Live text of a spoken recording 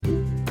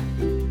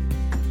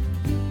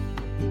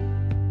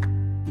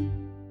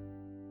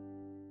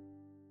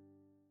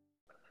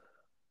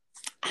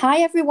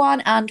Hi,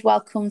 everyone, and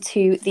welcome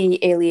to the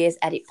Early Years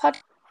Edit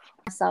podcast.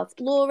 Myself,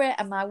 Laura,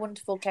 and my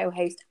wonderful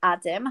co-host,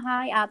 Adam.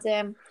 Hi,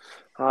 Adam.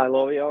 Hi,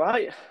 Laurie, all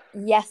right?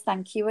 Yes,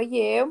 thank you. Are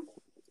you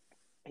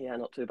Yeah,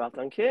 not too bad,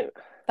 thank you.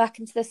 back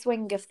into the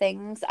swing of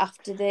things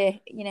after the,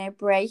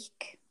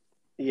 break?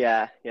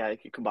 Yeah, you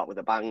come back with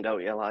a bang,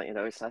 don't you?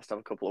 It's nice to have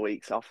a couple of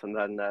weeks off and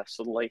then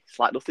suddenly it's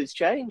like nothing's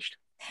changed.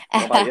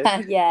 What about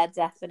you? Yeah,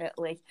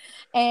 definitely.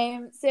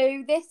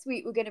 So this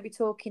week we're going to be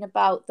talking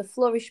about the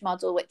Flourish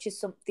Model, which is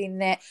something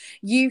that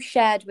you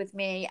shared with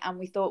me and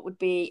we thought would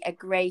be a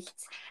great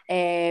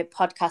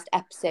podcast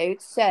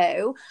episode.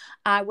 So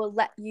I will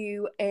let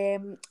you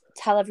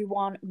tell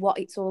everyone what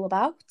it's all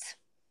about.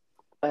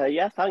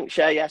 Yeah, thanks.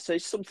 Yeah. So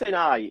it's something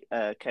I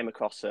came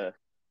across a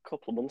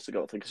couple of months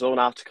ago. I think I saw an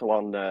article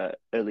on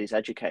Early as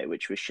Educator,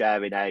 which was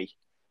sharing a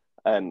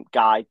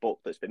guidebook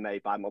that's been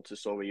made by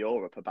Montessori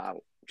Europe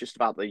about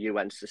the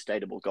UN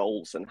sustainable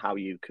goals and how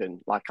you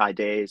can, like,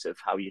 ideas of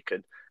how you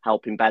can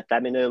help embed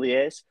them in early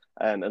years,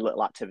 and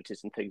little activities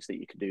and things that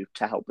you can do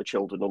to help the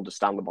children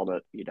understand them on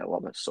a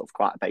sort of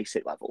quite a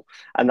basic level.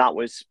 And that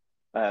was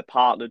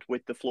partnered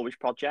with the Flourish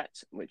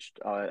Project, which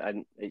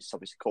and it's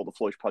obviously called the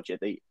Flourish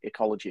Project, the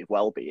Ecology of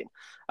Wellbeing.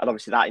 And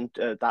obviously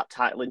that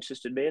title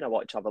interested me, and I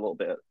wanted to have a little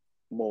bit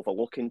more of a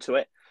look into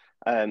it.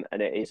 And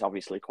it is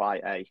obviously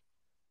quite a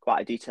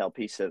detailed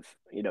piece of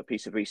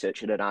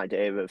research and an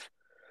idea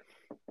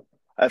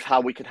of how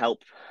we can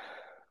help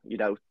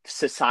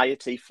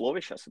society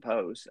flourish, I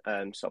suppose.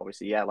 So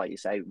obviously, yeah, like you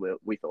say,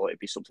 we thought it'd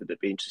be something that'd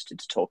be interesting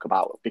to talk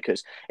about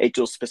because it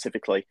does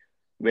specifically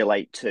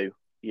relate to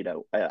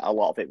a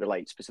lot of it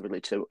relates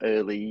specifically to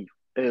early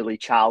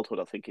childhood.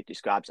 I think it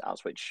describes it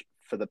as, which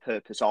for the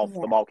purpose of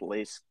the model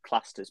is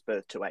classed as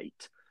birth to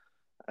 8.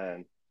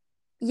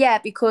 Yeah,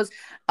 because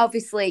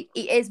obviously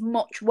it is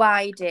much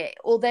wider.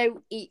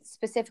 Although it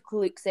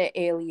specifically looks at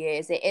early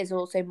years, it is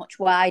also much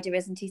wider,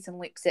 isn't it? And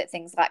looks at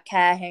things like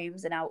care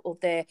homes and how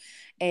other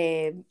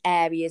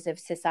areas of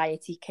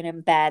society can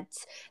embed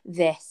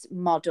this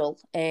model.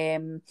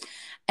 And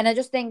I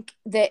just think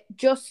that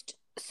just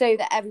so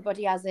that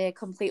everybody has a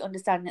complete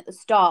understanding at the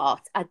start,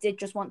 I did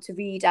just want to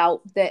read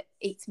out that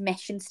its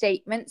mission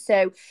statement.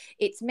 So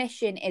its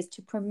mission is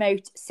to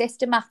promote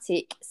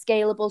systematic,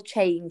 scalable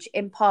change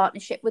in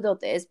partnership with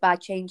others by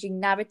changing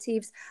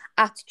narratives,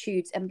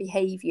 attitudes, and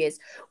behaviours,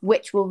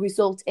 which will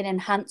result in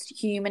enhanced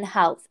human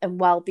health and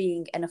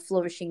well-being and a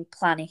flourishing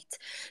planet.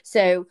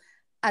 So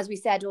as we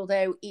said,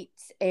 although it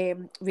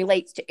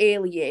relates to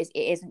early years,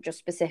 it isn't just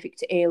specific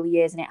to early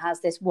years, and it has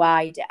this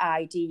wider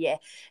idea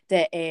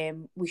that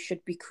we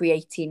should be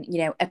creating,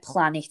 a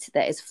planet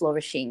that is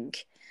flourishing.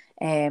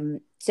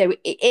 So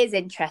it is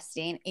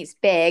interesting. It's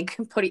big,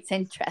 but it's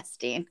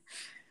interesting.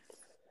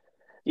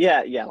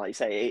 Yeah, like you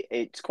say,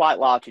 it's quite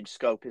large in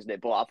scope, isn't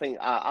it? But I think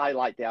I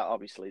like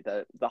obviously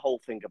the whole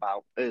thing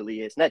about early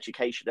years and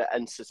education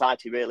and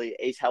society really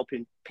is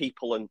helping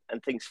people and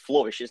things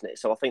flourish, isn't it?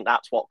 So I think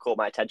that's what caught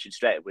my attention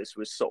straight away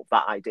was sort of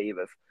that idea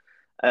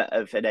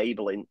of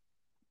enabling,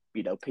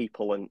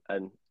 people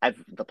and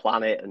the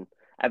planet and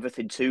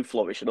everything to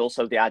flourish, and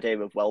also the idea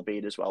of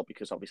well-being as well,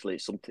 because obviously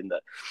it's something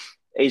that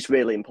is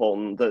really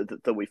important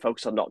that we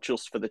focus on, not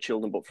just for the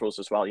children but for us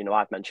as well.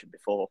 I've mentioned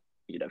before,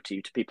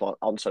 to people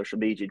on social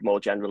media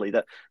more generally,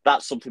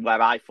 that's something where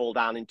I fall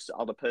down into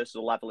on a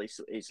personal level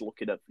is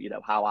looking at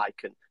how I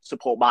can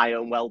support my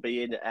own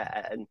well-being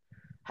and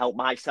help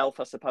myself,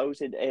 I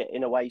suppose,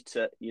 in a way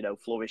to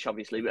flourish.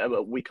 Obviously,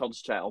 we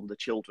concentrate on the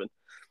children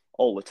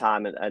all the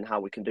time and how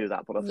we can do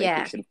that, but I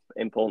think it's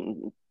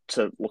important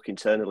to look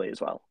internally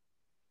as well.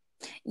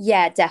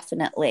 Yeah,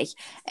 definitely.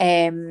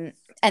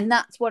 And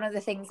that's one of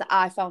the things that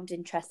I found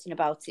interesting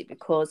about it,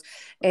 because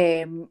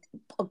I'll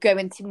go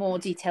into more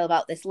detail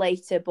about this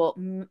later, but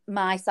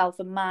myself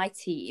and my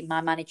team,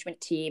 my management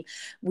team,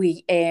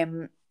 we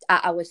at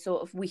our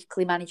sort of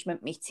weekly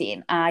management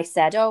meeting, I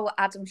said,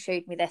 Adam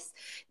showed me this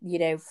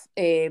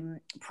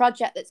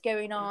project that's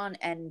going on,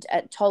 and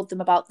told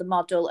them about the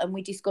model, and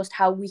we discussed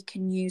how we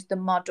can use the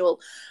model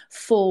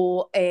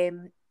for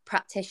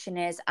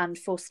practitioners and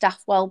for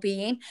staff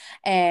well-being.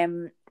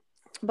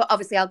 But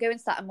obviously I'll go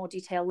into that in more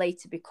detail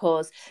later,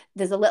 because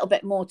there's a little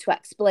bit more to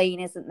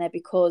explain, isn't there?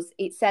 Because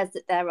it says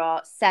that there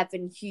are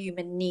 7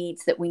 human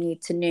needs that we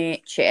need to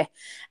nurture.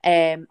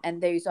 And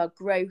those are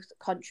growth,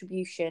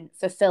 contribution,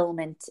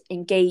 fulfillment,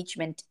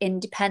 engagement,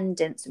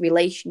 independence,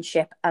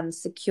 relationship, and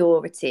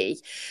security.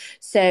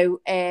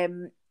 So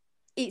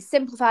it's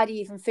simplified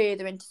even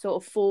further into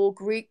sort of 4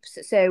 groups.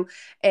 So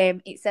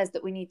it says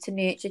that we need to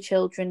nurture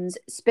children's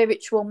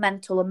spiritual,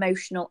 mental,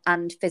 emotional,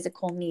 and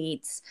physical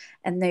needs.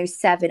 And those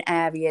 7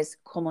 areas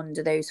come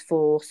under those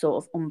 4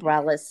 sort of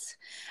umbrellas.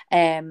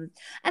 And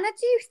I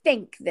do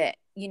think that,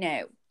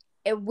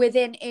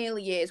 within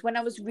early years, when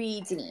I was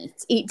reading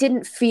it, it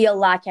didn't feel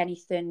like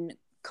anything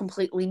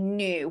completely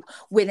new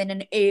within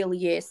an early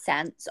year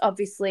sense.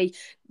 Obviously,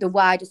 the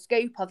wider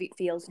scope of it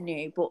feels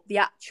new, but the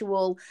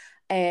actual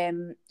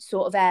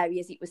sort of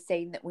areas it was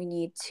saying that we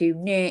need to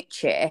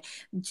nurture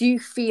do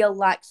feel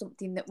like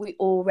something that we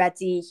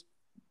already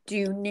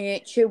do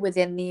nurture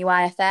within the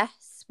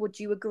UIFS. Would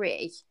you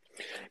agree?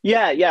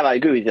 Yeah, I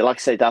agree with you. Like I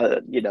said,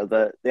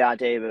 that, the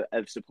idea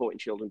of supporting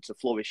children to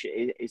flourish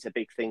is a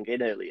big thing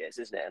in early years,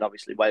 isn't it? And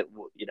obviously, when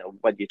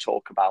you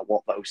talk about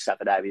what those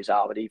 7 areas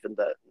are, and even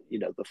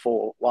the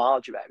 4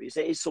 larger areas,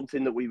 it is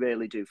something that we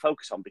really do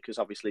focus on, because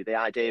obviously the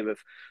idea of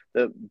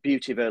the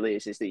beauty of early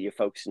years is that you're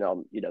focusing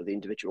on the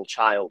individual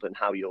child and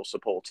how you're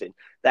supporting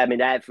them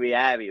in every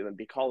area, and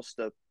because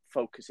the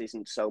focus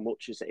isn't so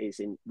much as it is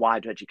in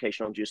wider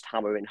education on just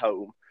hammering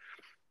home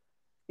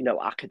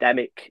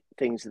academic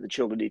things that the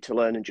children need to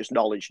learn, and just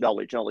knowledge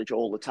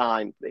all the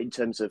time in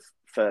terms of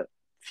for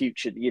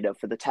future,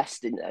 for the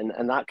testing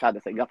and that kind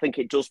of thing. I think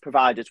it does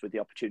provide us with the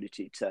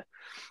opportunity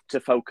to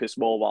focus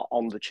more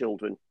on the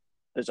children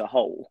as a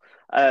whole.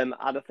 And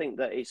I think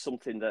that it's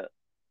something that,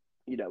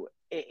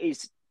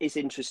 it is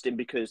interesting,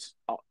 because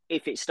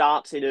if it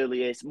starts in early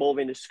years, more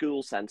in a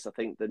school sense, I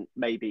think, than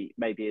maybe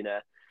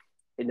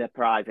in a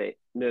private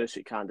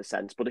nursery kind of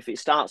sense. But if it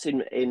starts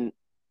in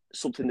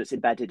something that's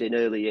embedded in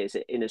early years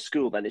in a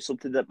school, then it's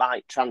something that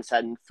might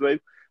transcend through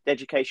the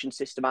education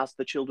system as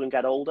the children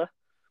get older.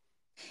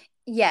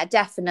 Yeah,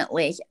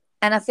 definitely.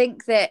 And I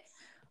think that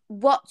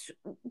what's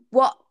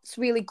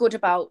really good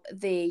about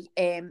the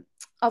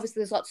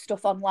obviously there's lots of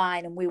stuff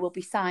online and we will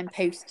be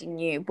signposting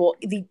you, but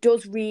it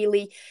does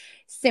really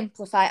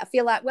simplify. I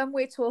feel like when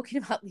we're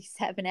talking about these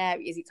 7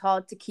 areas, it's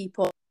hard to keep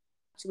up.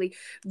 Actually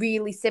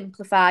really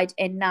simplified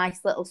in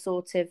nice little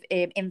sort of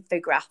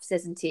infographics,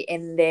 isn't it,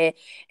 in the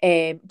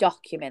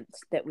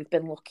documents that we've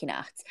been looking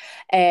at.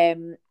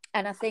 And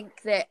I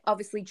think that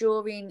obviously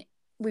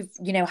we've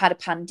had a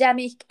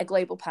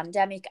global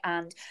pandemic,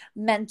 and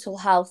mental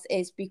health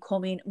is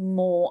becoming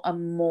more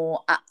and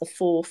more at the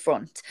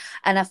forefront.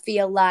 And I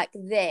feel like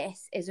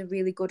this is a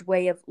really good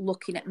way of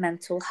looking at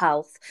mental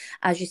health,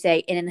 as you say,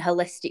 in a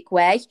holistic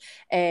way.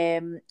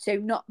 So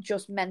not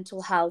just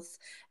mental health.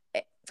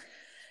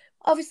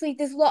 Obviously,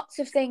 there's lots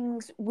of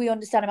things we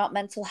understand about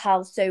mental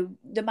health. So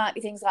there might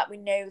be things like, we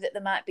know that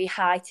there might be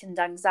heightened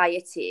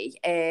anxiety,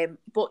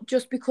 but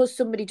just because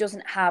somebody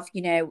doesn't have,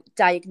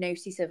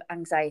 diagnosis of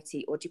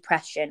anxiety or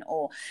depression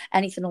or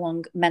anything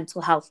along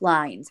mental health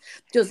lines,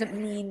 doesn't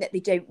mean that they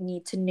don't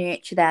need to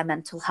nurture their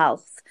mental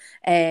health.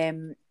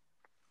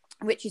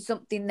 Which is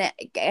something that,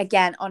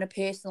 again, on a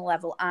personal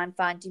level, I'm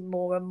finding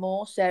more and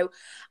more. So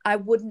I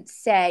wouldn't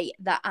say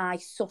that I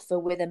suffer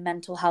with a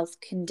mental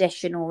health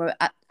condition, or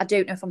I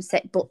don't know if I'm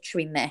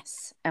butchering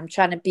this. I'm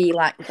trying to be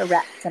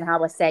correct in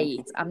how I say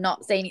it. I'm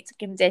not saying it's a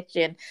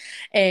condition,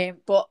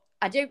 but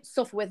I don't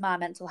suffer with my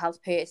mental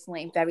health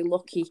personally. I'm very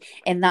lucky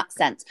in that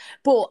sense.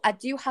 But I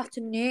do have to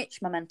nurture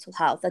my mental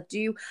health. I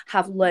do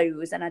have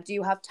lows, and I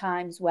do have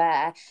times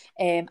where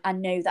I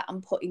know that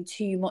I'm putting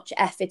too much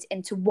effort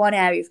into one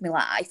area of my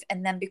life.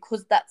 And then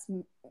because that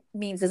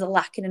means there's a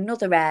lack in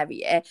another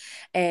area,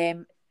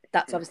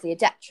 that's obviously a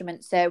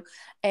detriment. So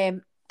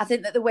I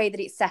think that the way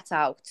that it's set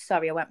out,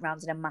 sorry, I went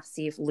round in a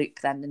massive loop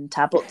then, didn't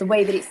I? But the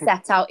way that it's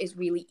set out is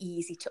really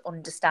easy to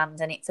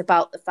understand. And it's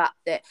about the fact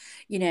that,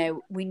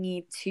 we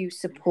need to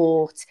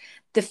support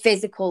the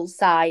physical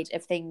side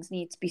of things,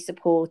 need to be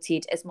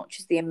supported as much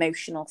as the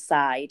emotional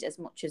side, as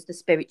much as the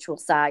spiritual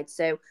side.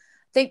 So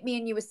I think me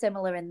and you are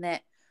similar in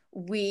that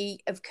we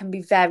can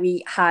be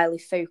very highly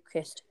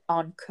focused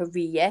on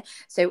career.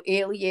 So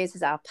early years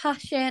is our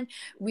passion.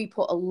 We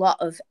put a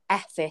lot of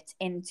effort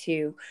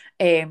into,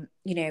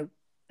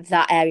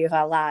 that area of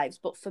our lives.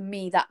 But for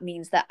me, that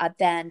means that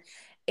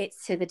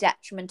it's to the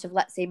detriment of,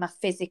 let's say, my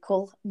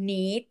physical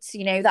needs,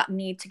 that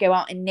need to go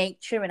out in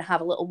nature and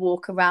have a little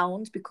walk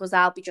around, because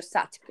I'll be just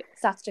sat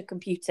at a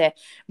computer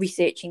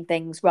researching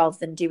things rather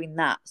than doing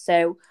that.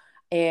 So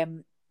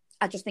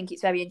I just think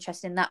it's very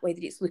interesting that way,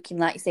 that it's looking,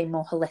 like you say,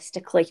 more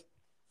holistically.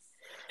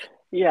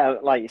 Yeah,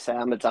 like you say,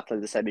 I'm exactly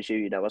the same as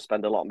you. I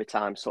spend a lot of my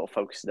time sort of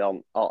focusing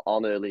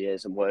on early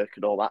years and work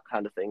and all that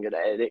kind of thing, and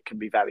it can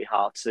be very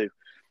hard to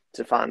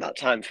find that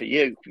time for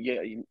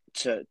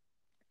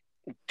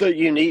that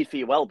you need for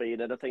your well-being.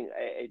 And I think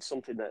it's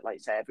something that, like you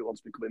say,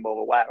 everyone's becoming more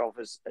aware of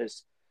as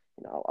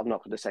I'm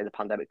not going to say the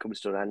pandemic comes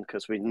to an end,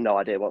 because we've no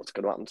idea what's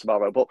going to happen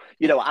tomorrow. But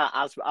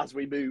as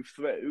we move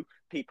through,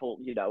 people,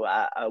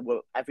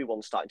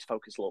 everyone's starting to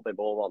focus a little bit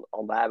more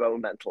on their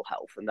own mental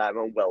health and their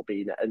own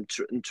well-being, and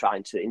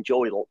trying to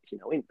enjoy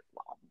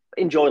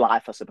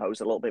life, I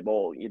suppose, a little bit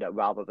more,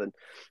 rather than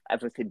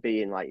everything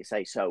being, like you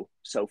say, so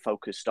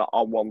focused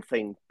on one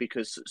thing,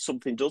 because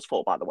something does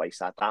fall by the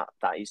wayside. That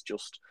is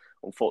just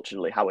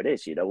unfortunately how it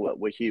is.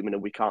 We're human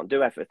and we can't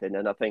do everything.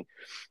 And I think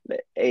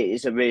it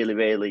is a really,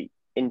 really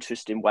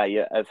interesting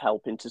way of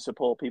helping to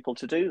support people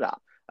to do that.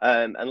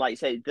 And like you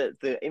say,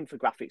 the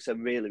infographics are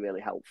really,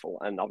 really helpful.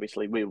 And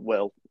obviously we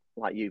will,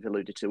 like you've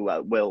alluded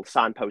to, we'll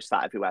signpost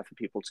that everywhere for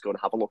people to go and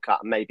have a look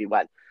at. And maybe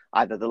when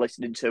either they're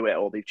listening to it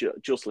or they've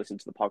just listened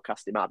to the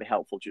podcast, it might be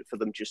helpful for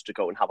them just to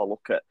go and have a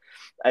look at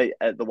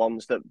the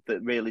ones that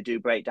really do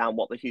break down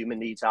what the human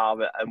needs are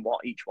and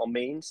what each one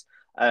means,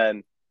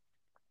 and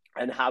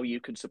how you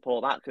can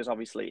support that. Because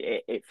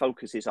obviously it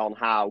focuses on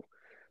how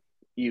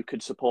you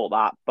could support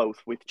that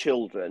both with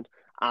children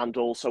and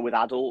also with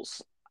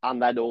adults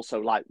and then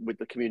also like with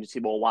the community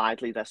more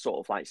widely, they're sort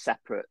of like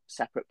separate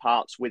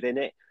parts within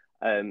it,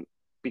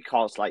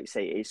 because like you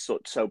say, it is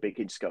so big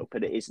in scope,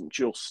 and it isn't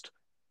just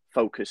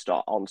focused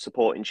on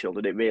supporting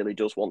children. It really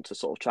does want to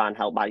sort of try and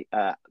help make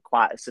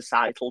quite a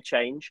societal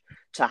change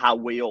to how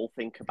we all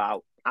think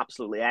about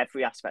absolutely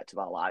every aspect of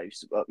our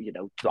lives, you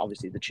know,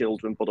 obviously the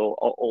children, but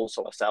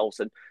also ourselves,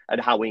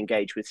 and how we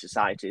engage with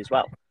society as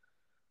well.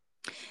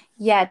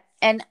 Yeah,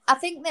 and I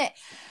think that,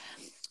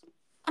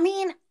 I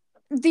mean,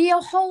 the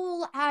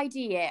whole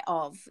idea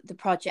of the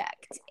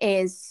project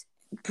is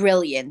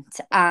brilliant,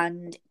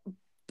 and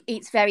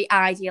it's very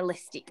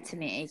idealistic to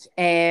me,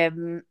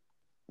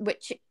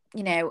 which,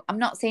 you know, I'm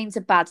not saying it's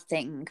a bad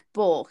thing,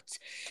 but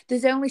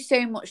there's only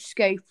so much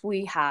scope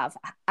we have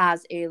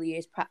as early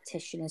years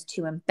practitioners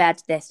to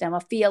embed this. And I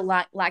feel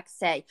like I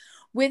say,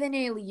 within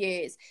early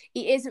years,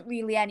 it isn't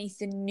really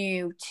anything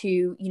new to,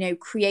 you know,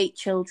 create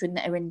children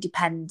that are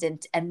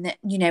independent and that,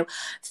 you know,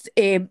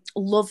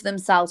 love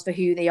themselves for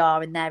who they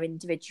are and their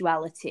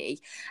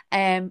individuality.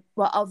 But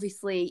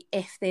obviously,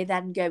 if they're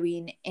then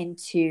going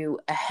into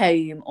a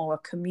home or a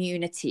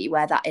community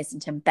where that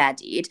isn't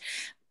embedded,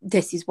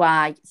 this is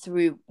why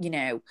through, you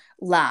know,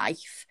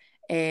 life,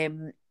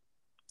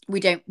 we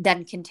don't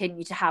then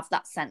continue to have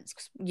that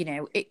sense. You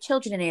know,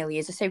 children in early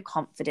years are so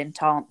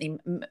confident, aren't they?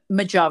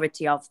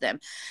 Majority of them,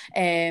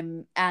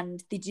 and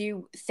they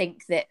do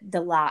think that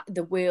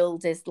the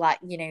world is like,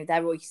 you know,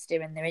 their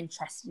oyster, and they're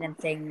interested in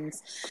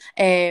things.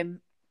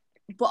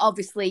 But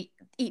obviously,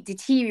 it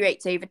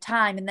deteriorates over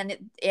time, and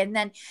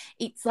then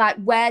it's like,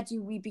 where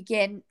do we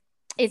begin?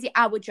 Is it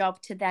our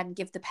job to then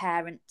give the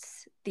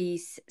parents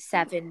these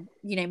 7,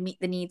 you know, meet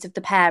the needs of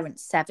the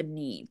parents' 7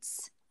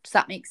 needs? Does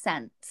that make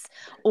sense?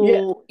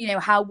 Or, you know,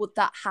 how would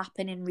that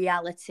happen in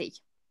reality?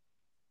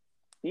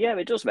 Yeah,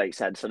 it does make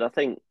sense. And I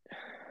think,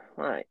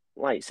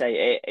 like you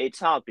say, it's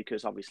hard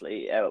because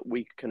obviously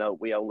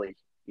we only,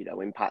 you know,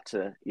 impact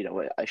a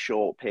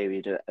short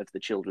period of the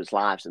children's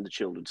lives and the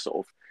children's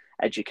sort of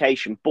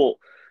education. But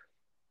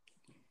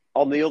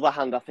on the other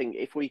hand, I think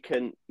if we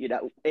can, you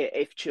know,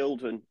 if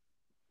children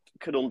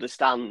can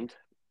understand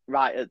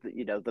right at the,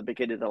 you know, the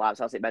beginning of their lives,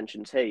 as it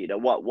mentions here, you know,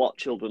 what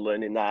children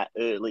learn in their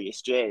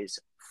earliest years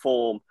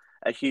form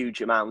a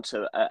huge amount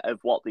of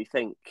what they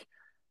think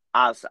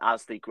as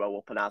they grow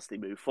up and as they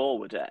move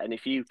forward. And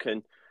if you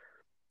can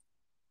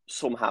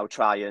somehow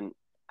try and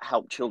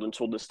help children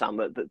to understand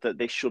that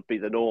this should be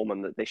the norm,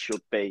 and that this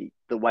should be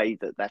the way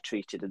that they're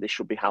treated, and this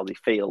should be how they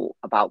feel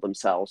about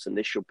themselves, and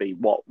this should be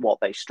what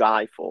they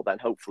strive for, then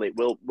hopefully it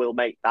will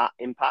make that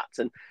impact.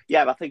 And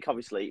yeah, I think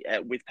obviously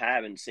with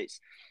parents,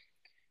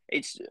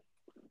 it's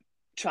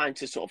trying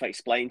to sort of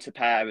explain to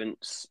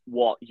parents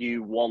what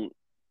you want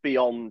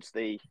beyond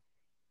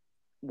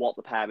what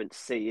the parents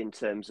see in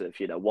terms of,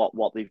 you know,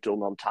 what they've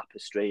done on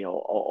tapestry,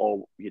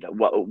 or you know,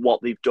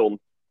 what they've done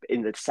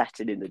in the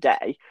setting in the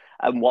day,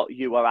 and what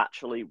you are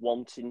actually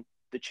wanting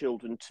the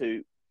children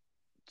to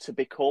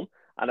become.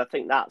 And I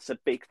think that's a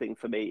big thing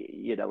for me,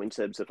 you know, in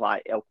terms of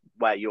like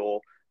where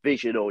your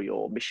vision or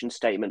your mission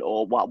statement,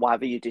 or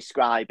whatever you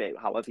describe it,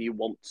 however you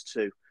want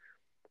to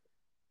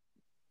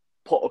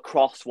put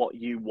across what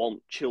you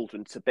want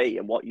children to be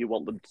and what you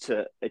want them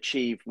to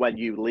achieve when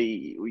you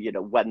leave, you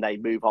know, when they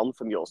move on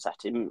from your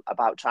setting,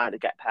 about trying to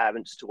get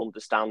parents to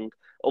understand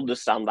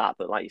that.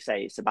 But like you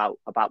say, it's about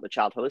the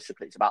child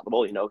holistically. It's about them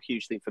all. You know, a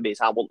huge thing for me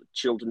is I want the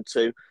children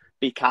to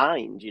be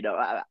kind. You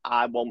know,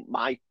 I want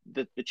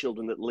the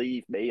children that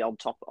leave me on,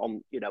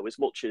 you know, as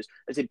much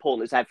as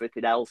important as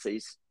everything else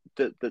is,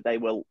 that they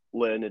will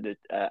learn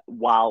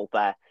while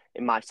they're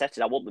in my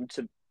setting. I want them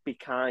to be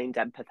kind,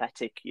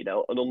 empathetic, you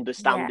know, and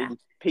understanding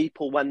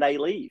people when they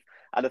leave.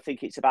 And I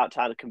think it's about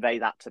trying to convey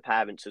that to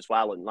parents as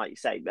well. And like you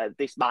say,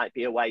 this might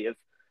be a way of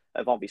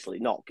obviously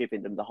not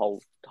giving them the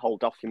whole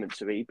document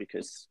to read,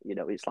 because, you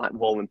know, it's like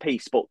War and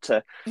Peace, but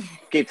to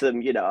give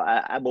them, you know,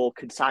 a more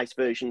concise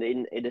version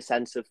in a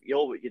sense of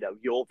your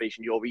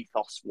vision, your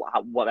ethos,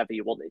 whatever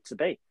you want it to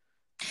be.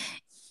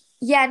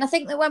 Yeah, and I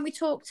think that when we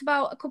talked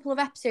about a couple of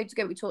episodes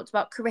ago, we talked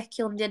about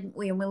curriculum, didn't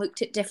we? And we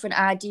looked at different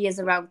ideas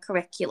around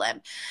curriculum.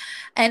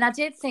 And I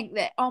did think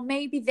that,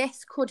 maybe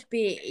this could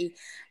be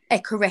a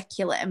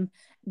curriculum,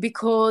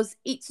 because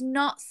it's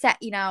not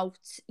setting out,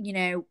 you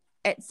know,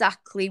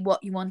 exactly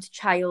what you want a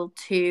child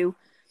to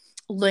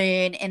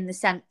learn in the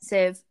sense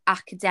of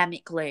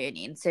academic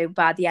learning. So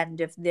by the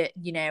end of the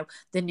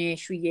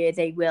nursery year,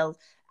 they will,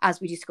 as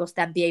we discussed,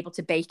 then be able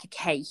to bake a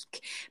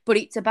cake. But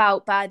it's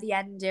about by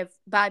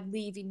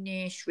leaving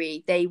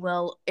nursery, they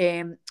will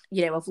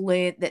have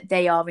learned that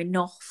they are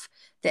enough,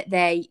 that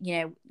they, you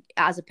know,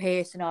 as a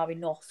person are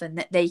enough, and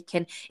that they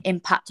can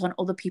impact on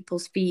other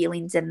people's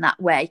feelings in that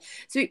way.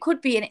 So it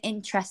could be an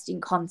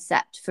interesting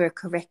concept for a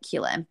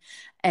curriculum,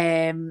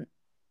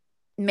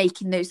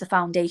 making those the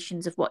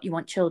foundations of what you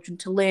want children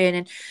to learn.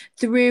 And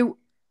through,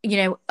 you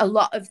know, a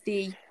lot of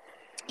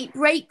it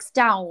breaks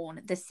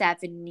down the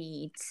 7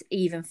 needs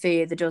even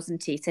further,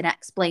 doesn't it? And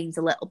explains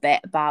a little bit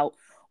about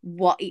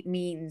what it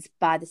means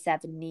by the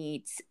 7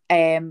 needs.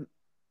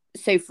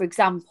 So, for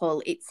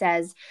example, it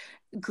says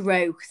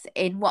growth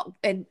and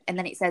then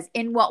it says,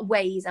 in what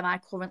ways am I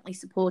currently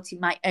supporting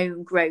my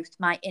own growth,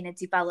 my inner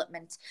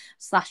development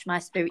 / my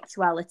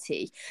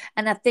spirituality?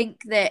 And I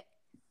think that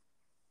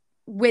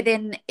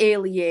within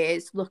early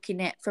years,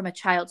 looking at from a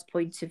child's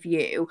point of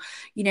view,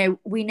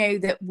 we know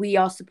that we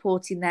are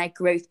supporting their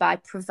growth by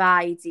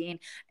providing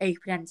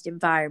open-ended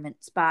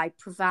environments, by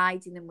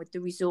providing them with the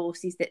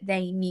resources that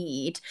they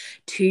need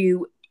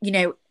to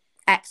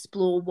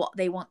explore what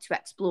they want to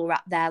explore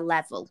at their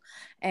level.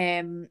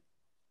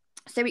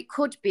 So it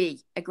could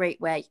be a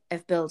great way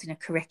of building a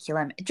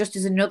curriculum. Just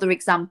as another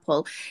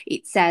example,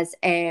 it says,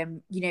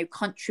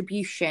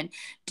 contribution.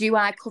 Do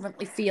I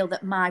currently feel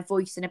that my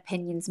voice and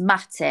opinions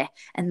matter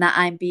and that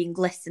I'm being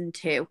listened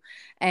to?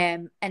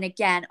 And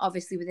again,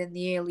 obviously within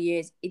the early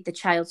years, the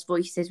child's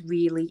voice is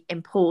really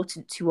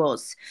important to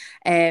us,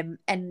 and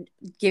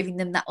giving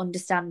them that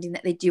understanding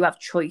that they do have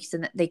choice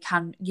and that they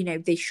can,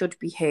 they should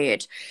be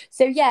heard.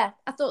 So yeah,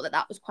 I thought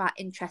that was quite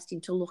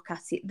interesting to look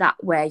at it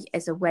that way,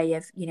 as a way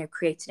of,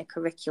 creating a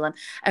curriculum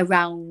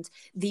around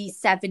these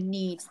 7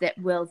 needs that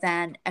will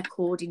then,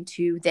 according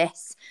to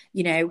this,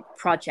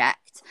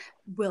 project,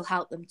 will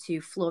help them to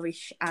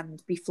flourish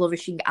and be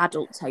flourishing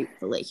adults,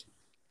 hopefully.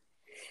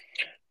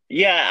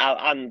 Yeah,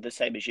 I'm the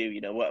same as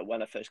you.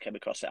 When I first came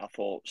across it, I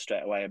thought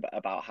straight away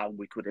about how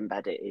we could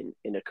embed it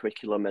in a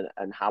curriculum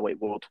and how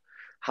it would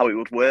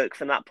work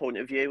from that point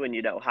of view, and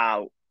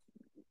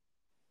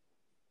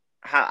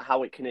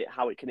how it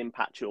can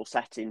impact your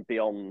setting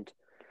beyond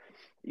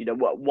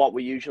what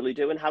we usually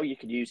do, and how you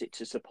can use it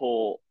to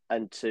support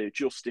and to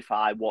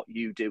justify what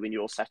you do in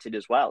your setting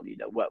as well.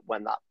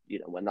 When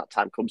that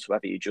time comes,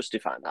 whoever you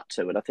justify that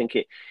to. And I think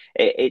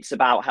it's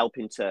about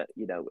helping to,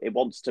 it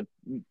wants to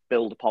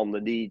build upon the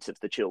needs of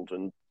the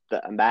children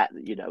that are met,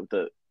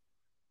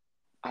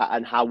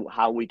 and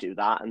how we do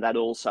that. And then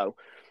also,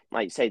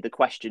 like you say, the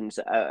questions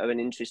are an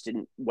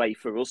interesting way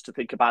for us to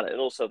think about it. And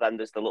also then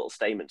there's the little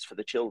statements for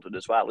the children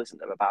as well, isn't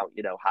there, about,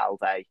 how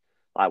they,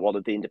 like one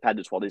of the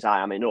independence one is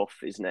I am enough,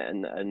 isn't it?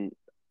 And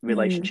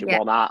relationship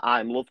one,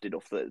 I'm loved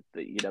enough that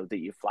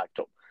you flagged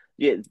up.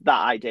 Yeah, that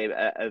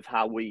idea of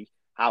how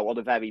on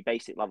a very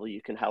basic level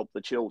you can help the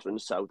children,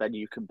 so then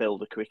you can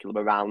build a curriculum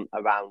around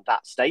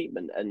that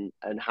statement and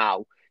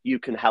how you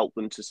can help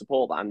them to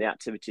support that, and the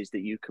activities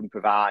that you can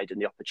provide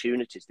and the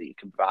opportunities that you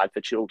can provide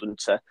for children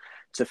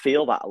to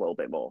feel that a little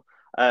bit more.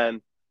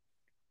 Like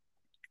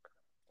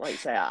you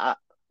say,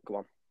 go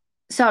on.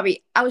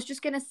 Sorry, I was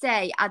just going to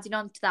say, adding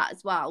on to that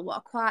as well, what I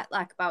quite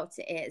like about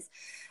it is,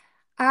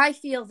 I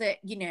feel that,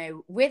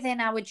 within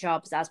our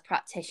jobs as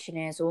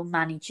practitioners or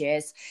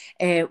managers,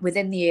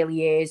 within the early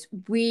years,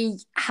 we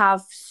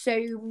have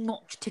so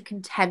much to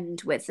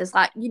contend with. There's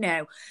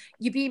you're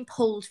being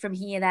pulled from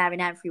here, there,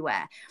 and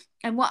everywhere.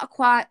 And what I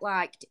quite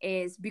liked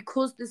is,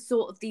 because there's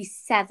sort of these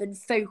 7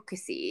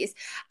 focuses,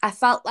 I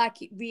felt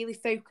like it really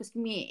focused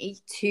me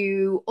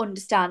to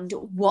understand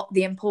what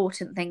the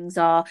important things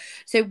are.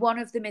 So one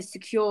of them is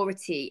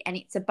security, and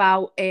it's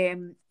about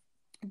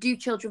do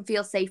children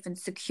feel safe and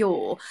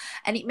secure?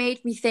 And it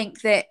made me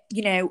think that,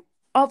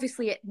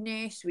 obviously at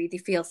nursery they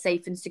feel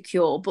safe and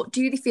secure, but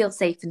do they feel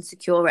safe and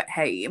secure at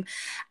home?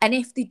 And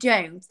if they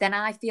don't, then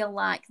I feel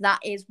like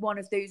that is one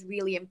of those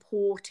really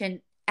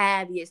important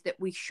areas that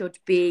we should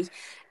be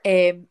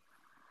focusing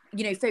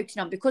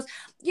on. Because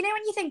when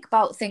you think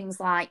about things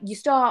like,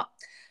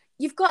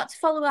 you've got to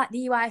follow like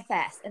the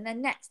UIFS, and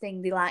then next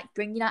thing they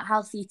bringing out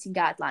healthy eating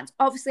guidelines.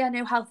 Obviously I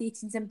know healthy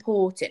eating is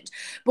important,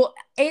 but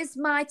is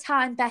my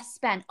time best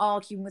spent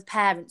arguing with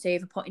parents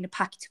over putting a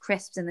packet of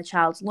crisps in the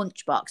child's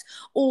lunchbox,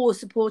 or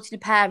supporting a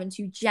parent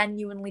who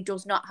genuinely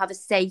does not have a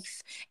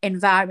safe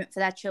environment for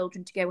their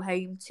children to go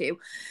home to?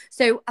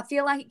 So I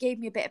feel like it gave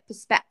me a bit of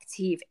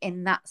perspective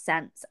in that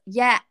sense.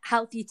 Yeah,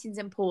 healthy eating is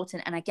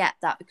important, and I get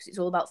that, because it's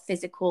all about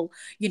physical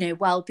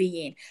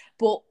well-being,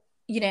 but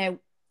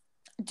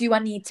do I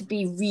need to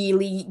be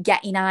really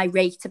getting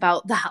irate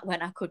about that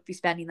when I could be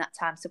spending that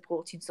time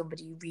supporting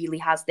somebody who really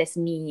has this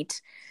need?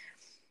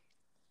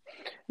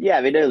 Yeah,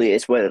 I mean, early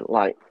years we're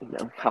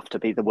have to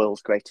be the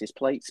world's greatest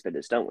plate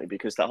spinners, don't we?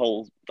 Because the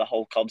whole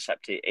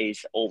concept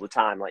is all the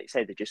time, like you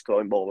say, they're just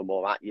throwing more and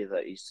more at you.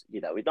 That is,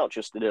 it's not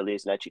just in early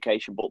years in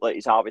education, but that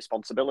is our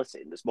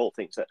responsibility. And there's more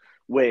things that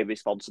we're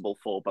responsible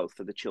for, both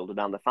for the children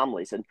and the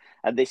families. And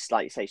this,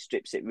 like you say,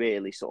 strips it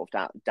really sort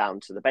of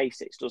down to the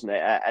basics, doesn't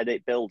it? And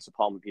it builds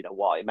upon,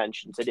 what it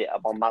mentions in it,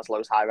 upon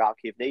Maslow's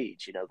hierarchy of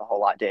needs. The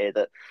whole idea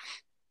that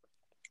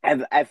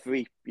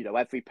every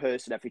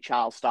person, every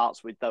child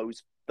starts with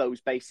those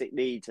basic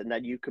needs, and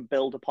then you can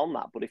build upon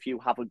that. But if you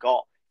haven't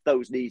got,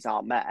 those needs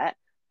aren't met,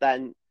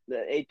 then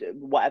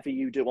whatever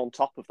you do on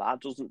top of that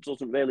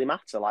doesn't really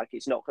matter. Like,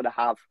 it's not going to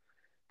have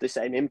the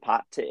same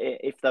impact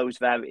if those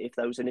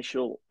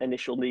initial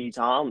needs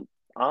aren't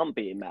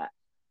being met.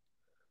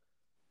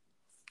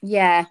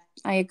 Yeah,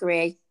 I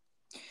agree.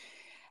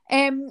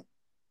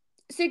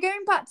 So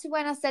going back to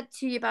when I said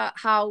to you about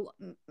how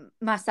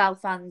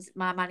myself and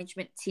my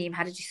management team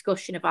had a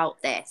discussion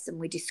about this, and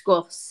we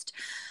discussed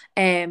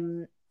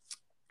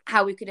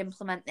how we could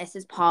implement this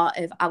as part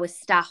of our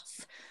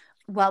staff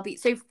well-being.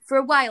 So for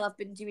a while I've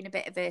been doing a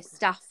bit of a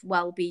staff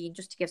well-being,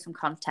 just to give some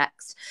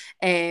context,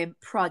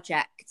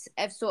 project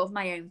of sort of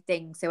my own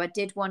thing. So I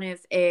did one of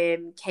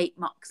Kate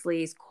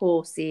Moxley's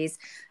courses.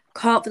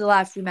 Can't for the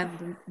life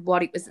remember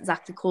what it was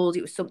exactly called.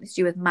 It was something to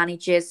do with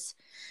managers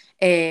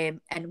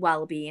and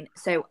well-being.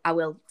 So I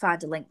will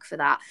find a link for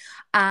that.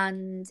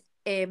 And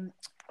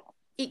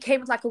it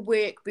came with like a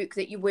workbook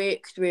that you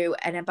work through,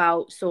 and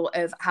about sort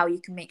of how you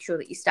can make sure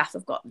that your staff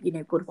have got, you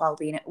know, good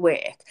well-being at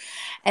work.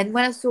 And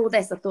when I saw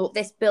this, I thought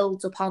this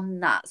builds upon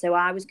that. So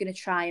I was going to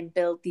try and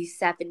build these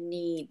 7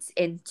 needs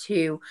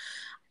into,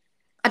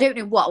 I don't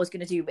know what I was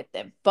going to do with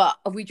them, but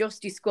we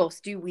just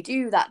discussed, do we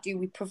do that? Do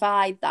we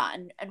provide that?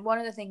 And one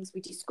of the things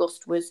we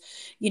discussed was,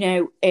 you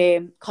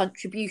know,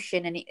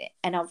 contribution.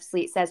 And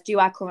obviously it says, do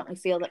I currently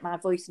feel that my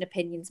voice and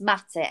opinions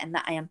matter and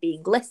that I am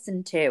being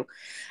listened to?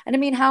 And I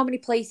mean, how many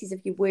places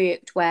have you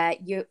worked where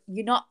you're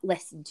not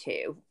listened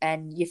to,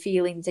 and your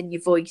feelings and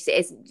your voice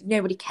isn't,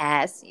 nobody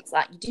cares. It's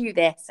like, you do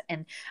this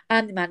and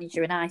I'm the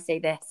manager and I say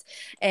this.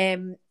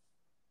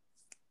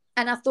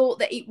 And I thought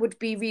that it would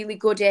be really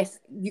good if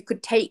you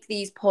could take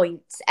these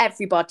points,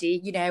 everybody,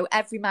 you know,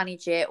 every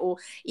manager, or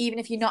even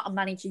if you're not a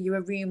manager, you're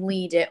a room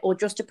leader or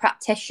just a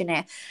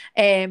practitioner.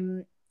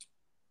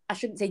 I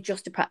shouldn't say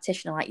just a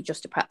practitioner, like you're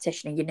just a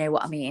practitioner, you know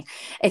what I mean?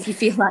 If you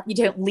feel like you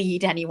don't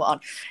lead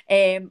anyone.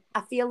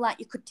 I feel like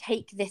you could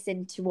take this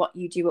into what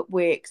you do at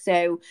work.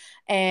 So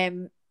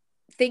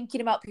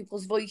thinking about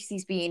people's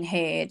voices being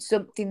heard,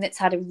 something that's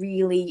had a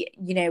really,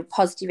 you know,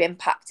 positive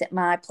impact at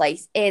my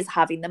place is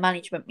having the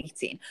management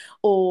meeting,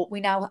 or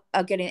we now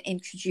are going to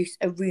introduce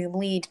a room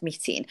lead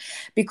meeting,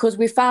 because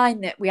we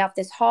find that we have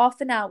this half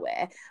an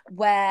hour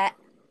where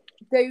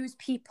those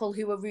people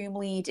who are room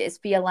leaders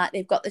feel like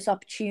they've got this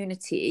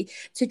opportunity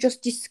to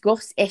just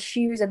discuss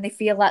issues, and they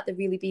feel like they're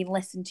really being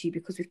listened to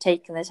because we've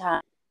taken the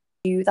time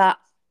to do that.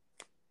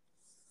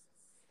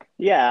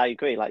 Yeah, I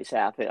agree. Like you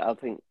say, I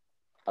think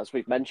as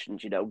we've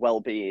mentioned, you know,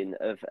 well-being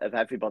of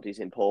everybody is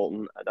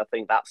important, and I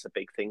think that's a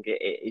big thing.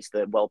 It is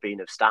the well-being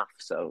of staff.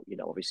 So, you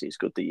know, obviously it's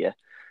good that you're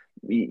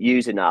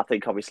using that. I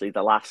think obviously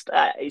the last,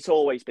 it's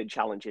always been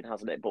challenging,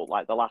 hasn't it? But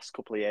like the last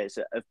couple of years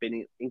have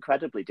been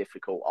incredibly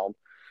difficult on,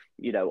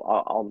 you know,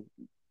 on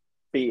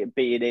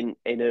being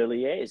in early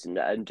years,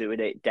 and doing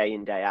it day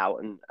in, day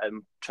out, and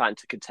trying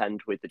to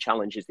contend with the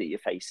challenges that you're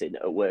facing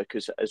at work,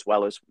 as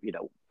well as, you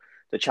know,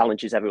 the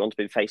challenges everyone's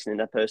been facing in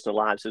their personal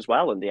lives as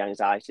well, and the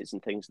anxieties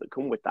and things that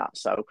come with that.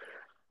 So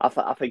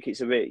I think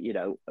it's you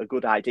know, a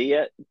good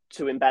idea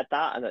to embed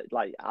that. And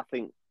like, I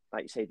think,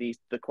 like you say,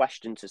 the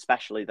questions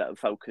especially that are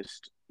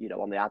focused, you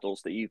know, on the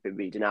adults that you've been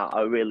reading out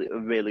are a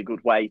really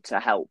good way to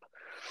help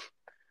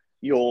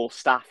your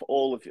staff,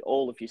 all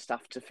of your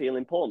staff, to feel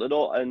important.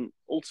 And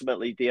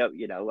ultimately,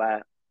 you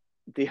know,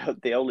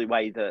 the only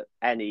way that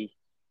any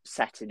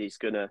setting is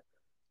going to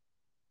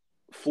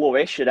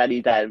flourish,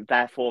 and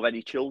therefore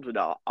any children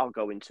are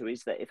going to,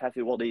 is that if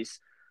everyone is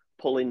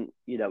pulling,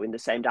 you know, in the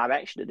same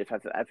direction, and if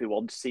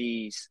everyone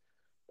sees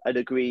and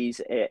agrees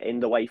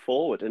in the way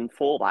forward. And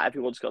for that,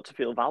 everyone's got to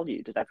feel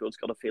valued, and everyone's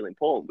got to feel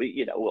important.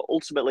 You know,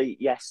 ultimately,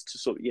 yes,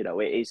 you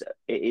know, it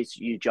is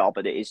your job,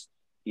 and it is,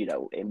 you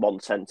know, in one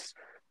sense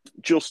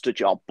just a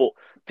job, but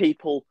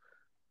people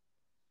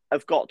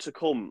have got to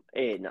come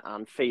in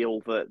and feel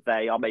that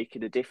they are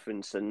making a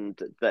difference,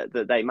 and that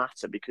they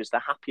matter, because the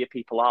happier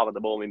people are, and the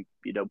more,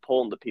 you know,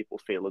 important that people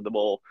feel, and the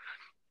more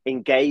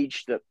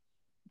engaged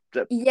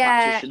that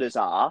Yeah, practitioners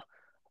are,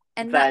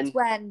 and that's then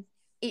when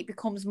it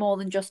becomes more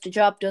than just a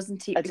job,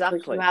 doesn't it? Because you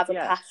exactly, have a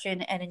yeah,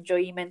 passion and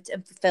enjoyment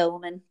and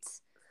fulfillment.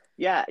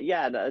 yeah,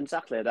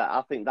 exactly. And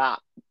I think that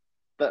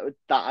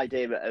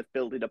idea of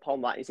building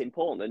upon that is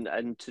important,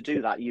 and to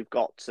do that, you've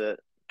got to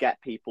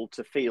get people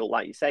to feel,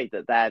 like you say,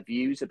 that their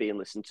views are being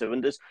listened to.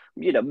 And there's,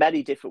 you know,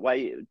 many different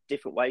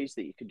ways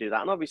that you can do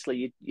that. And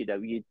obviously, you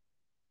know,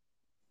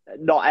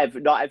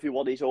 not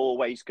everyone is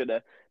always going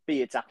to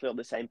be exactly on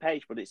the same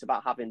page, but it's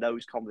about having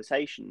those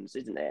conversations,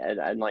 isn't it?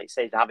 And like you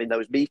say, having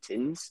those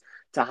meetings,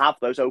 to have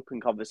those open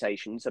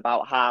conversations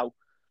about how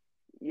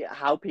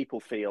people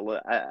feel,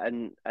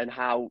 and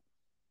how,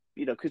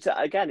 you know, because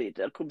again, it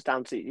comes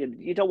down to,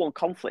 you don't want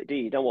conflict, do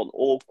you? You don't want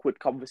awkward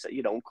conversation,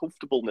 you know,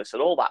 uncomfortableness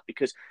and all that,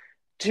 because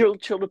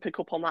children pick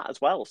up on that as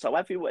well. So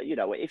everywhere, you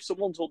know, if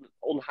someone's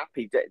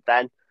unhappy,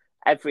 then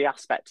every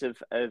aspect of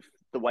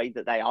the way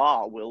that they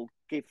are will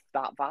give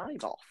that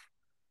vibe off.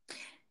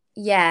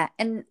 Yeah,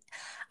 and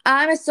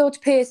I'm a sort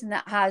of person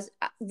that has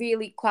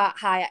really quite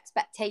high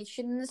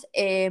expectations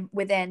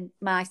within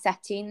my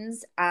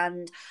settings,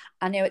 and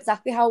I know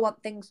exactly how I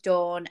want things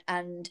done,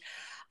 and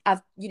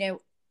I've, you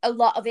know, a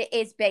lot of it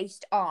is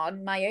based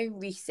on my own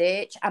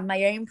research and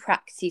my own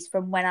practice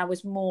from when I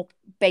was more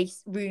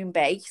room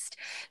based.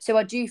 So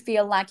I do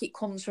feel like it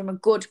comes from a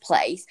good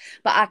place,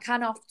 but I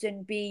can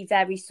often be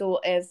very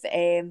sort of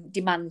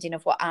demanding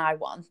of what I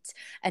want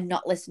and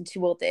not listen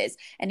to others.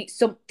 And it's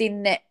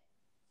something that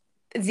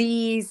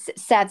these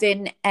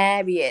 7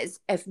 areas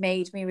have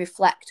made me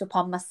reflect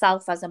upon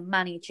myself as a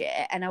manager,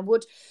 and I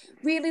would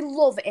really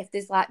love if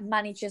there's like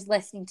managers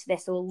listening to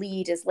this or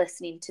leaders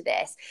listening to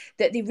this,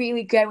 that they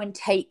really go and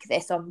take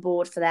this on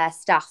board for their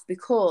staff,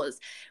 because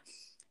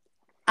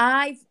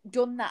I've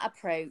done that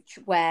approach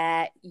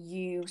where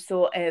you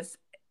sort of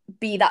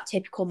be that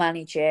typical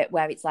manager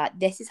where it's like,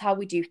 this is how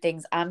we do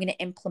things, I'm going to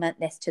implement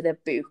this to the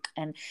book,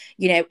 and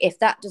if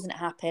that doesn't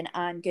happen,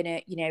 I'm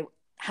going to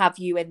have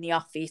you in the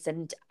office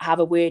and have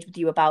a word with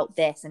you about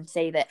this and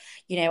say that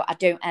I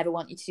don't ever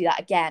want you to do that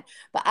again.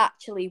 But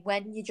actually,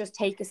 when you just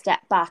take a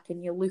step back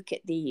and you look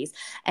at these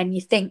and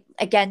you think,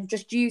 again,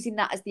 just using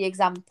that as the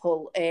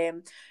example,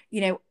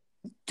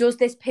 does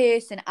this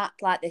person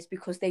act like this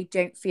because they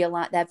don't feel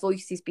like their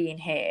voice is being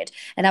heard?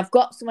 And I've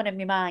got someone in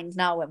my mind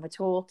now when we're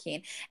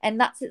talking, and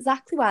that's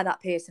exactly why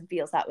that person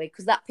feels that way,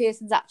 because that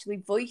person's actually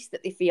voiced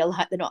that they feel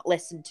like they're not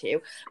listened to.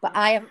 But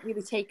I haven't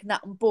really taken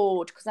that on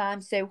board because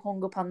I'm so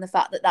hung up on the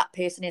fact that that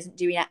person isn't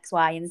doing X,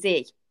 Y, and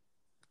Z.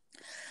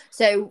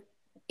 So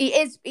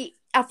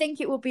I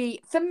think it will be,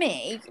 for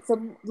me,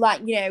 from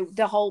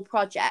the whole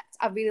project.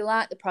 I really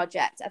like the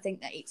project. I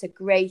think that it's a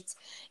great,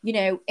 in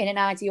an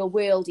ideal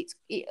world,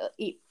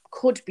 it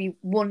could be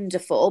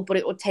wonderful, but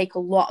it would take a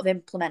lot of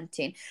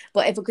implementing.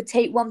 But if I could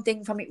take one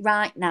thing from it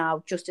right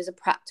now, just as a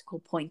practical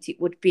point,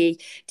 it would be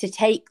to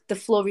take the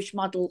Flourish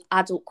Model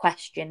adult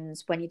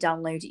questions. When you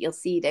download it, you'll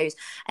see those,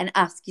 and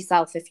ask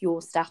yourself if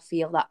your staff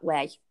feel that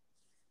way.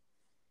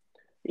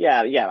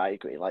 Yeah, I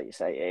agree. Like you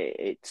say,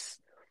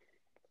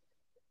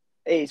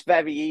 it's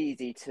very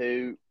easy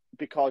to,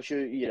 because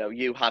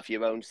you have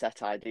your own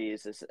set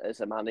ideas as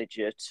a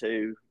manager,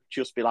 to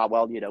just be like,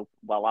 well,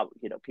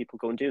 people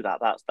go and do that.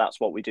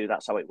 That's what we do.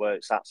 That's how it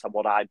works. That's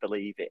what I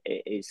believe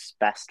it is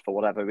best for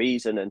whatever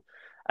reason, and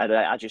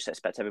I just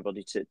expect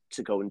everybody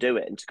to go and do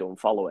it and to go and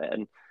follow it.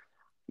 And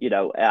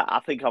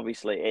I think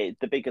obviously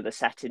the bigger the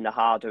setting, the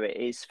harder it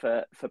is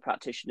for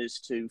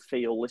practitioners to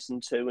feel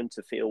listened to and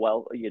to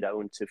feel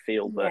and to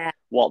feel that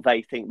what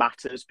they think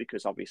matters.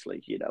 Because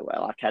obviously,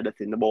 like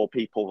anything, the more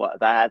people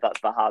that are there,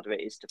 the harder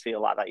it is to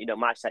feel like that.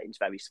 My setting's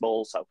very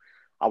small, so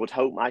I would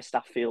hope my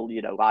staff feel,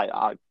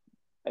 I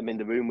am in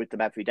the room with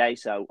them every day.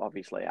 So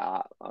obviously,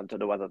 I don't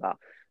know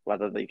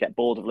whether they get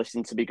bored of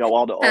listening to me go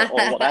on or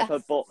whatever,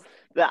 but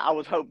that I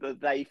would hope that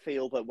they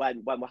feel that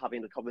when we're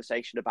having a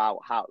conversation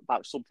about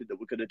something that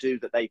we're going to do,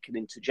 that they can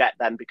interject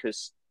then,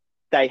 because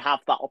they have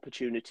that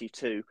opportunity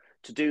to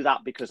do that,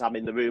 because I'm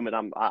in the room and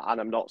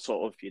I'm not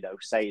sort of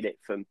saying it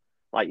from,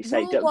 like you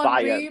say,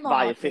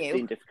 via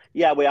 15 different.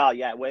 Yeah, we are.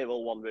 Yeah, we're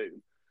all one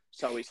room,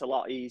 so it's a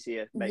lot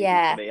easier maybe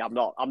for me. I'm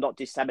not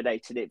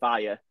disseminating it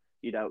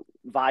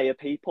via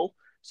people.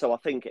 So I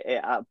think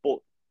I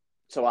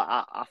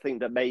think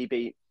that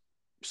maybe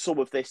some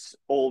of this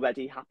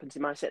already happens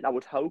in my set. I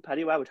would hope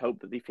anyway. I would hope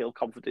that they feel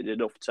confident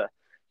enough to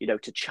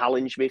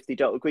challenge me if they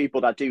don't agree.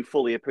 But I do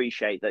fully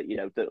appreciate that,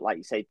 that, like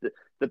you say,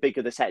 the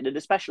bigger the set, and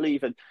especially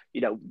even,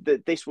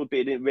 this would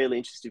be a really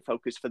interesting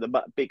focus for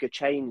the bigger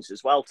chains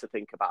as well to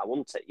think about,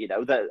 wouldn't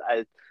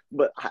it?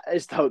 But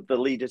as though the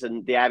leaders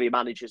and the area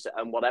managers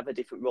and whatever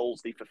different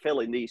roles they fulfill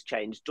in these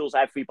chains, does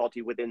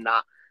everybody within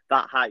that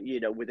high,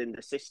 within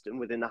the system,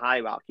 within the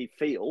hierarchy,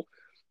 feel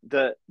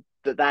that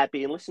they're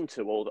being listened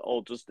to,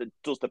 or does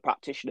the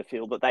practitioner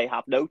feel that they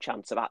have no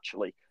chance of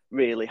actually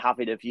really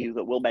having a view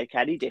that will make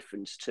any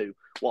difference to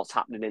what's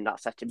happening in that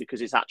setting, because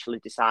it's actually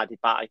decided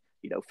by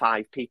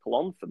 5 people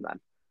on from them?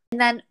 And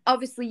then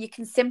obviously you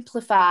can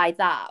simplify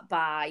that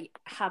by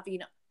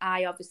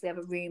I obviously have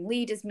a room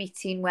leaders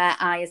meeting where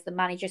I, as the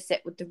manager,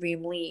 sit with the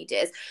room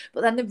leaders.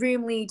 But then the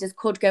room leaders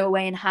could go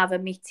away and have a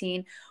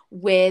meeting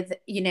with,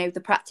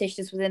 the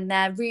practitioners within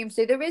their room.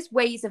 So there is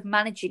ways of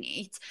managing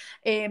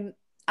it.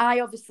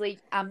 I obviously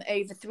am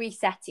over 3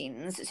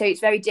 settings, so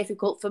it's very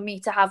difficult for me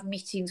to have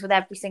meetings with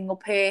every single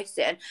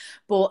person.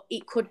 But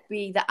it could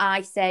be that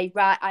I say,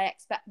 right, I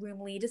expect room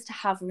leaders to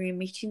have room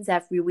meetings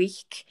every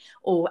week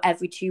or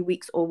every 2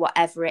 weeks or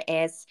whatever it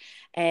is.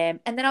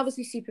 And then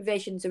obviously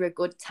supervisions are a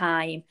good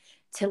time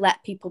to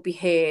let people be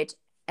heard.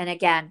 And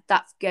again,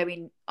 that's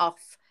going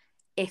off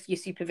if your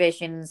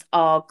supervisions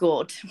are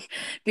good,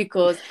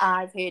 because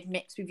I've heard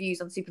mixed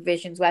reviews on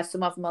supervisions where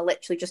some of them are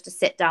literally just to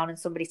sit down and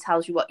somebody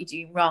tells you what you're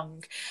doing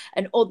wrong,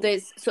 and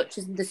others, such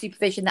as the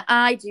supervision that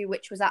I do,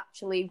 which was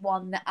actually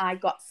one that I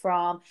got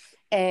from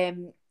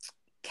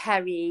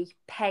Kerry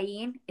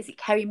Payne. Is it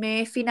Kerry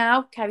Murphy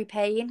now? Kerry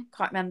Payne?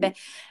 Can't remember.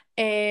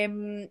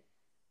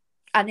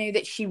 I know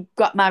that she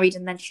got married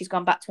and then she's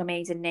gone back to a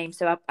maiden name,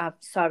 so I'm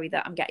sorry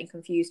that I'm getting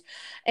confused.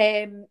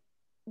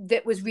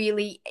 That was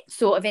really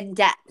sort of in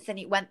depth, and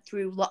it went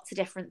through lots of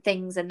different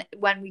things. And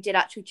when we did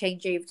actually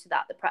change over to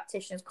that, the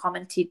practitioners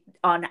commented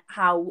on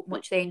how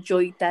much they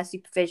enjoyed their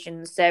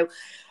supervision. So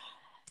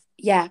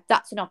yeah,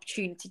 that's an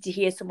opportunity to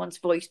hear someone's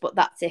voice, but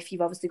that's if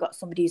you've obviously got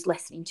somebody who's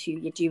listening to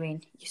you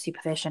doing your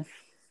supervision.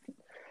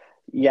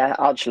 Yeah,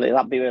 actually,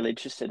 that'd be really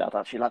interesting. I'd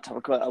actually like to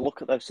have a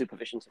look at those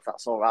supervisions, if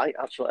that's all right,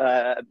 actually,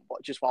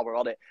 just while we're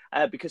on it.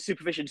 Because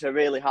supervision's a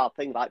really hard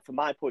thing. Like, from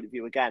my point of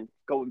view, again,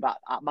 going back,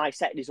 my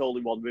setting is all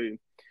in one room.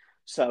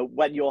 So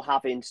when you're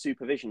having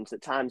supervisions,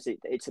 at times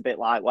it's a bit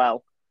like,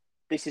 well,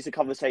 this is a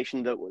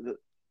conversation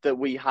that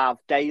we have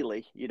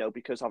daily,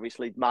 because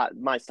obviously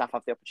my staff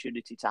have the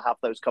opportunity to have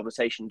those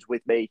conversations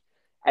with me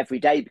every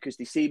day because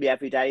they see me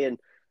every day. And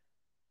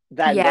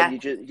then when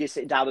you're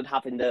sitting down and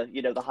having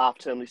the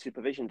half-termly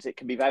supervisions, it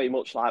can be very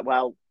much like,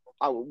 well,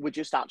 we're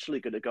just actually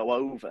going to go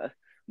over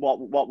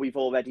what we've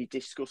already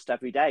discussed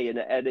every day.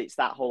 And it's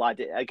that whole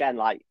idea, again,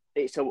 like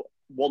it's a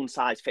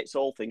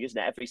one-size-fits-all thing, isn't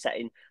it? Every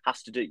setting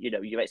has to do,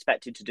 you're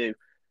expected to do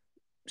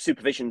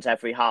supervisions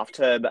every half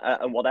term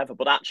and whatever.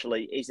 But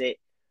actually, is it,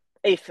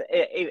 if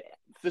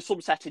for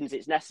some settings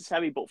it's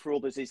necessary, but for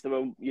others, is there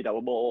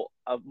a more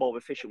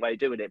efficient way of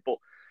doing it? But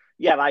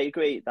yeah, I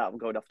agree that I'm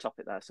going off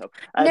topic there. So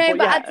no,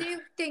 but I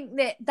do think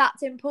that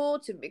that's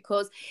important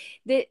because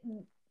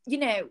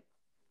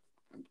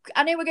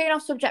I know we're going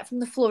off subject from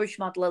the Flourish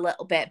model a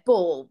little bit,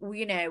 but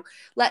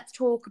let's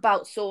talk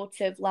about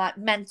sort of like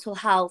mental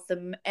health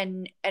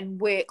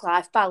and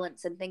work-life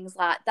balance and things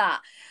like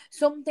that.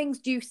 Some things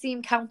do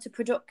seem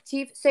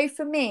counterproductive. So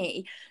for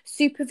me,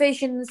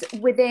 supervisions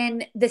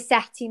within the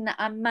setting that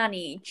I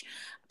manage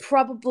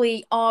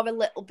probably are a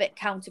little bit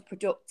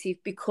counterproductive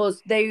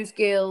because those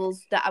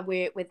girls that I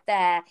work with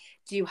there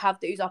do have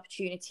those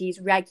opportunities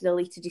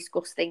regularly to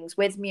discuss things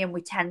with me, and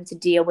we tend to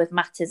deal with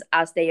matters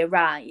as they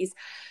arise.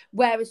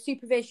 Whereas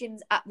supervisions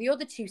at the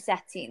other two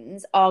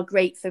settings are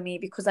great for me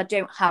because I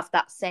don't have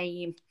that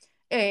same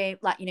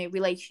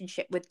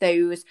relationship with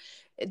the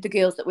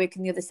girls that work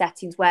in the other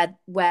settings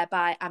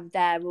whereby I'm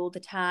there all the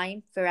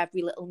time for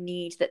every little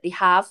need that they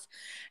have.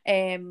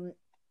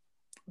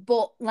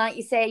 But like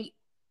you say,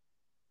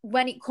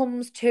 when it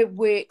comes to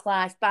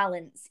work-life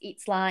balance,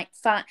 it's like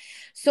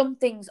some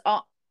things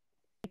are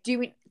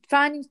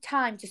finding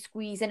time to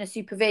squeeze in a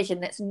supervision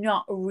that's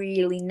not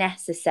really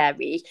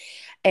necessary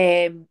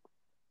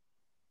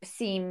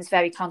seems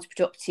very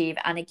counterproductive,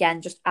 and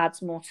again just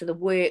adds more to the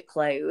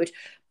workload.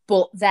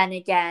 But then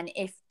again,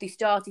 if they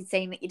started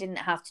saying that you didn't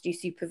have to do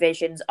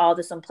supervisions, are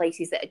there some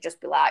places that would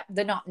just be like,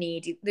 they're not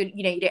needed,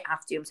 you don't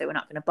have to, so we're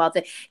not going to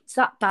bother. It's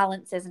that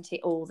balance, isn't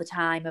it, all the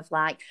time, of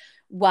like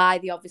why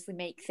they obviously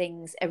make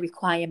things a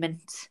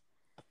requirement.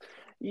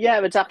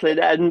 Yeah, exactly.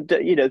 And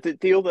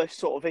the other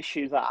sort of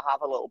issue that I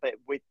have a little bit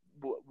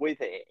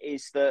with it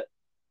is that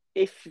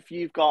if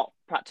you've got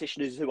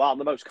practitioners who aren't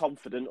the most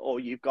confident, or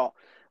you've got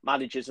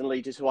managers and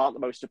leaders who aren't the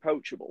most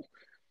approachable,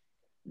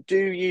 do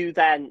you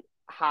then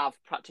have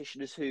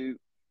practitioners who,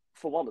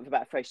 for want of a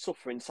better phrase,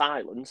 suffer in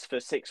silence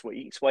for 6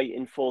 weeks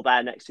waiting for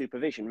their next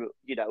supervision,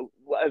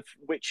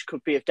 which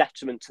could be of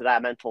detriment to their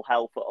mental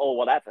health or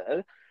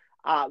whatever,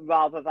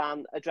 rather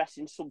than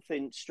addressing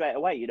something straight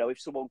away? If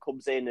someone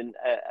comes in and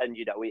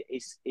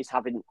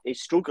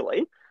is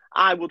struggling,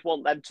 I would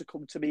want them to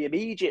come to me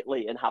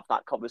immediately and have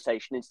that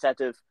conversation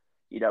instead of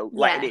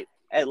letting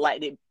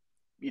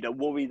it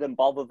worry them,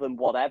 bother them,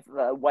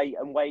 whatever. Wait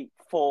 4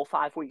 or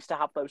 5 weeks to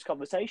have those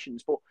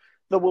conversations. But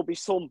there will be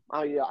some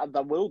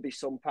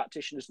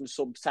practitioners and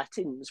some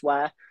settings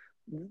where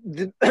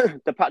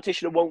the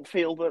practitioner won't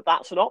feel that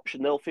that's an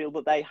option. They'll feel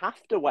that they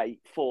have to wait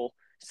for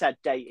said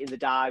date in the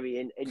diary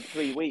in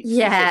 3 weeks to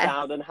sit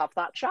down and have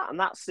that chat. And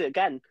that's,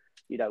 again,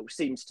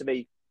 seems to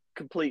me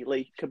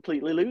completely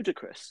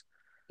ludicrous.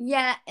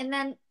 Yeah, and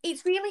then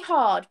it's really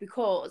hard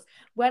because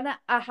when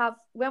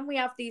we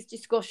have these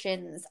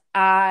discussions,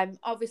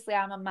 obviously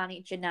I'm a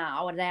manager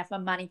now, and I have my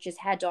manager's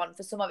head on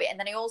for some of it, and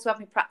then I also have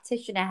my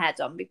practitioner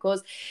head on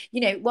because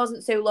it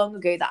wasn't so long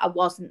ago that I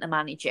wasn't the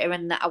manager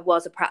and that I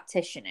was a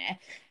practitioner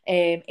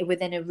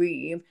within a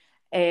room,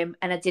 and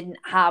I didn't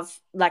have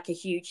like a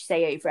huge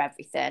say over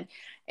everything.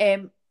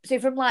 So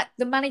from like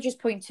the manager's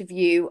point of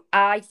view,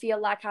 I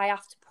feel like I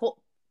have to put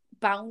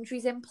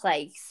boundaries in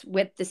place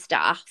with the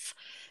staff,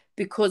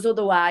 because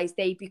otherwise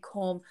they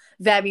become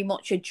very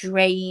much a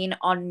drain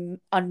on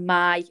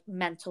my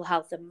mental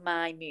health and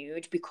my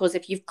mood. Because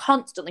if you've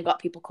constantly got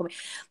people coming,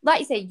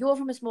 like you say, you're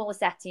from a smaller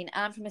setting,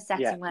 I'm from a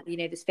setting where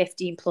there's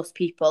 15 plus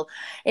people.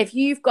 If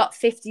you've got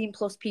 15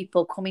 plus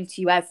people coming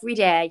to you every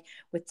day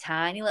with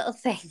tiny little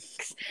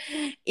things,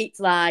 it's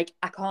like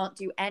I can't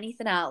do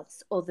anything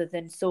else other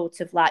than sort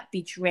of like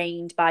be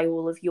drained by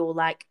all of your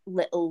like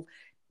little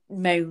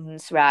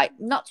moans. Right,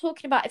 I'm not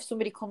talking about if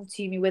somebody come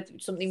to me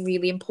with something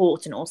really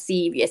important or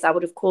serious. I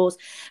would of course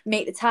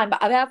make the time, but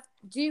I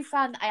do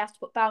find that I have to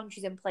put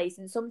boundaries in place,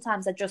 and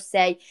sometimes I just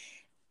say,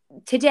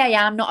 today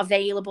I'm not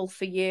available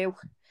for you,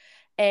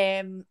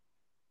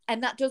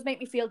 and that does make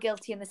me feel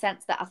guilty in the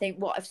sense that I think,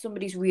 what if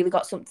somebody's really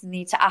got something they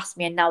need to ask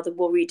me and now they're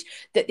worried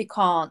that they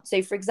can't?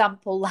 So for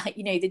example, like,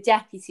 the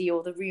deputy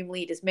or the room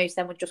leaders, most of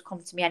them would just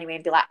come to me anyway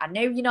and be like, I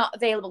know you're not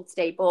available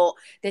today, but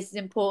this is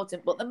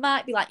important. But there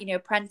might be like,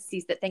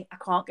 apprentices that think I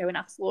can't go and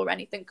ask Laura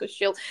anything because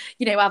she'll,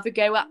 have a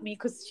go at me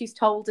because she's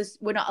told us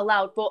we're not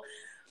allowed. But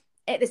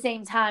at the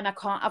same time, I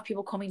can't have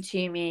people coming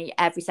to me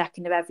every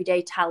second of every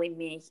day telling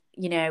me,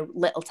 you know,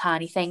 little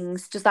tiny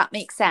things. Does that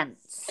make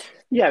sense?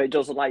 Yeah, it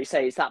does. Like you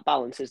say, it's that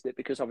balance, isn't it?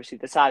 Because obviously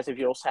the size of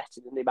your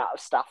setting and the amount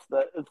of staff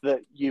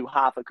that you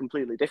have are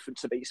completely different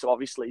to me. So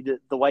obviously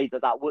the way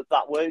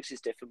that works is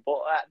different.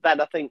 But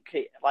then I think,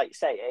 like you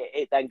say,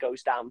 it then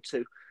goes down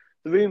to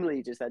the room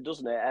leaders, then,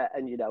 doesn't it?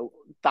 And you know,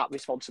 that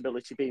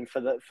responsibility being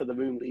for the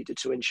room leader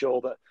to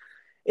ensure that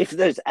if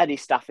there's any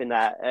staff in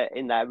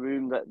their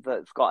room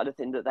that's got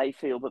anything that they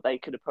feel that they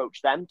can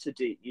approach them to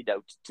do, you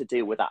know, to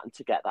deal with that and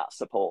to get that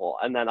support.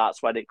 And then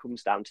that's when it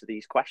comes down to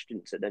these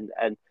questions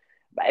and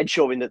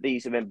ensuring that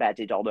these are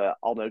embedded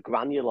on a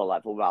granular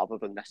level rather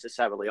than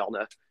necessarily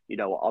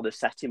on a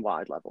setting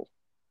wide level.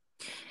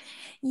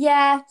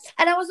 Yeah,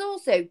 and I was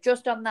also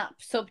just on that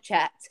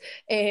subject,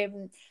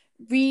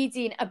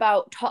 reading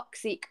about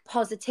toxic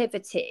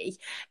positivity,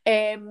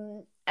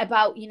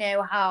 about, you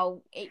know,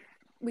 how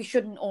we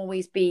shouldn't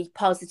always be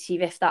positive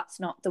if that's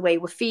not the way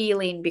we're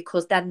feeling,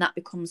 because then that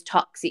becomes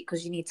toxic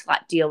because you need to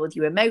like deal with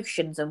your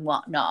emotions and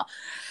whatnot.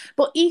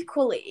 But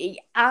equally,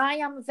 I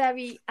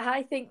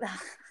think that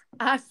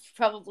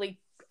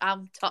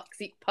I'm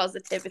toxic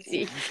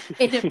positivity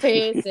in a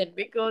person,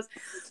 because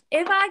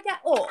if I get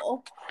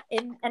up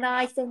and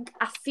I think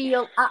I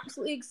feel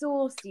absolutely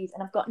exhausted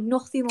and I've got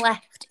nothing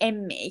left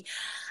in me,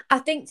 I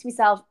think to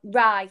myself,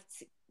 right,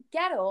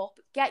 get up,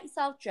 get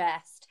yourself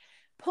dressed,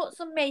 put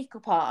some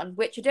makeup on,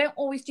 which I don't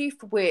always do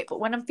for work, but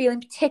when I'm feeling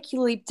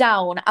particularly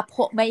down, I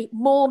put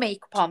more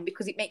makeup on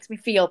because it makes me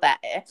feel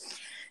better.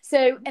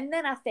 So, and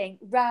then I think,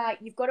 right,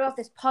 you've got to have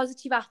this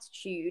positive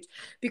attitude,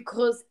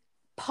 because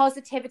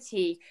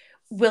positivity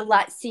will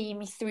like see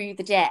me through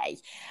the day.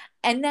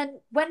 And then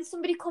when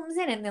somebody comes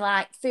in and they're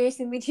like, first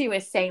thing they do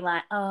is say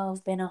like, oh,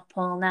 I've been up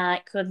all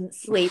night, couldn't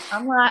sleep.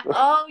 I'm like,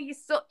 oh, you're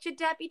such a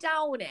Debbie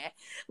Downer.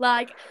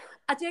 Like,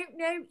 I don't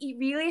know, it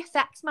really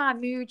affects my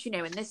mood, you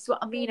know, and this is what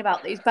I mean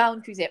about those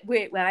boundaries at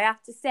work, where I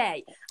have to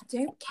say, I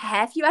don't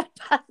care if you had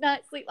a bad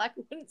night's sleep, like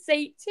I wouldn't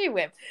say it to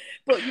him.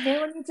 But you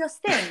know, when you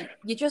just think,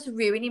 you're just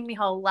ruining my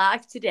whole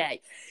life today.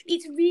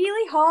 It's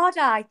really hard,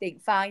 I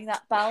think, finding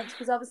that balance,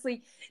 because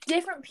obviously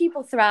different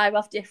people thrive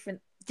off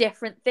different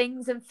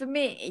things. And for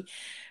me,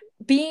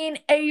 being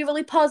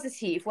overly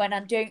positive when I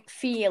don't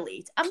feel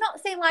it. I'm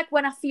not saying like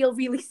when I feel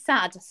really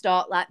sad, I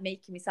start like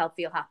making myself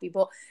feel happy.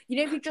 But you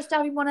know, if you're just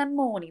having one of them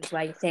mornings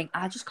where you think,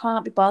 I just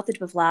can't be bothered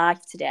with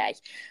life today.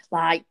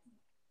 Like,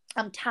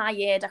 I'm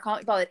tired, I can't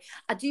be bothered.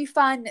 I do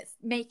find that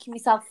making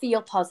myself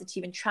feel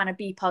positive and trying to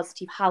be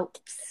positive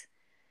helps.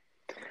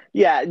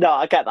 Yeah, no,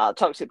 I get that.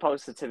 Toxic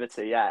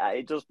positivity, yeah,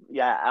 it does.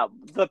 Yeah,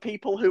 the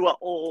people who are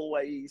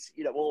always,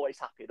 always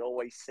happy and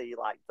always see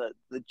like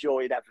the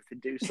joy in everything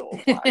do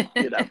sort of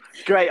like,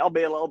 grate on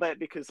me a little bit,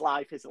 because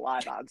life isn't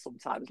like that. And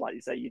sometimes, like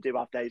you say, you do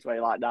have days where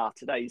you're like, nah,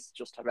 today's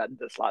just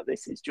horrendous. Like,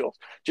 this is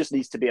just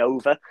needs to be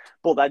over.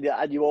 But then,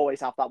 and you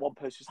always have that one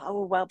person who's like,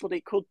 oh, well, but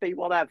it could be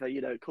whatever,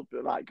 it could be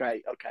like,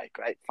 great, okay,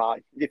 great,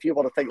 fine. If you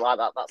want to think like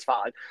that, that's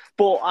fine.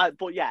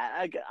 But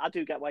yeah, I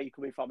do get where you're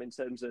coming from in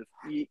terms of,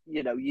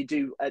 you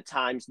do at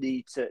times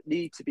need to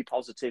be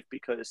positive,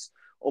 because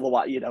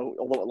otherwise,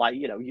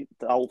 the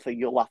whole thing,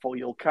 you'll laugh or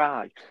you'll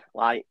cry,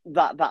 like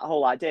that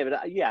whole idea.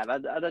 But yeah,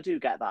 and I do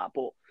get that.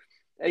 But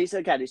it's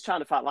trying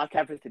to find, like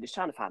everything, it's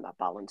trying to find that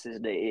balance,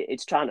 isn't it?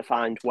 It's trying to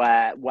find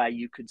where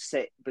you could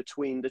sit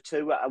between the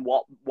two, and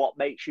what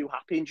makes you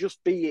happy, and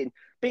just being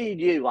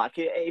you. Like,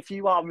 if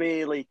you are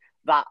really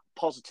that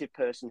positive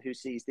person who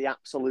sees the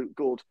absolute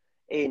good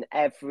in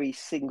every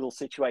single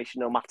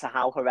situation, no matter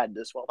how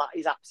horrendous, well, that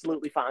is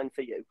absolutely fine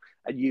for you,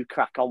 and you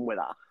crack on with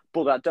that.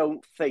 But I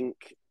don't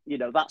think,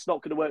 that's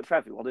not going to work for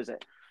everyone, is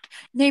it?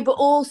 No, but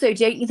also,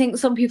 don't you think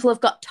some people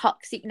have got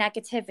toxic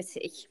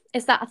negativity?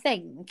 Is that a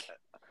thing?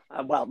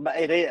 Well,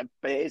 it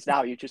is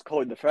now. You just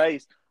coined the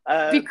phrase.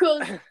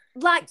 Because,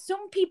 like,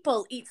 some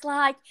people, it's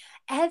like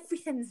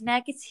everything's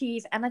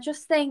negative, and I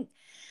just think,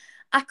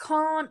 I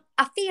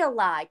feel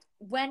like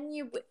when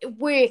you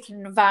work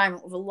in an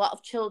environment with a lot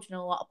of children,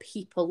 a lot of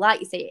people,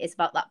 like you say, it is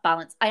about that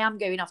balance. I am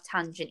going off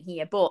tangent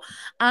here, but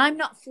I'm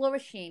not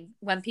flourishing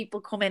when people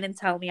come in and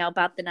tell me how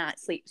bad the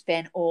night's sleep's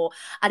been, or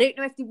I don't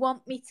know if they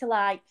want me to,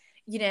 like,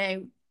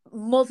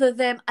 mother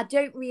them. I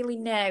don't really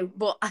know,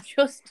 but I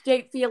just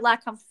don't feel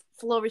like I'm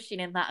flourishing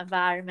in that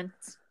environment.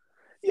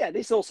 Yeah,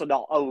 it's also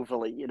not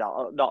overly,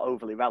 not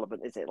overly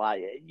relevant, is it?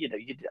 Like,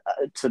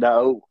 to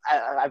know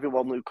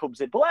everyone who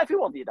comes in, but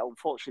everyone,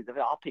 unfortunately,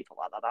 there are people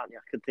like that, aren't you?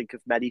 I can think of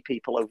many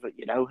people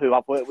who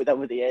I've worked with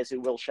over the years,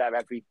 who will share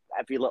every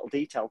little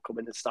detail. Come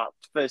in and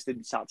first thing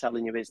they start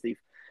telling you is they've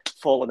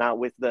fallen out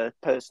with the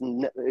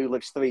person who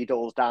lives 3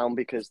 doors down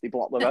because they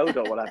blocked the road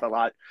or whatever.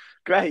 Like,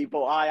 great,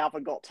 but I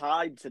haven't got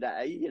time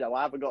today.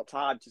 I haven't got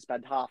time to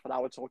spend half an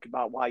hour talking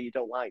about why you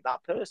don't like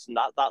that person.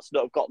 That's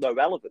got no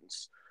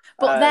relevance.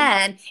 But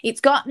then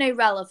it's got no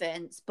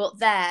relevance. But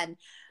then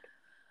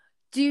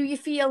do you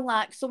feel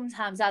like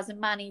sometimes as a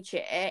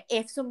manager,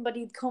 if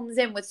somebody comes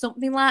in with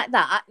something like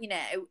that, you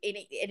know,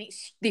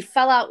 they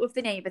fell out with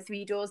the neighbour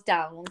 3 doors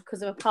down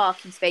because of a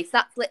parking space,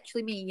 that's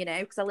literally me, you know,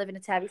 because I live in a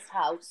terraced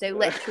house. So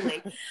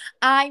literally,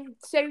 I'm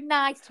so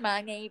nice to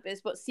my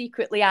neighbours, but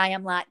secretly I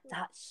am like,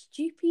 that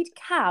stupid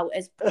cow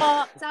has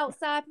parked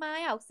outside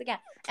my house again.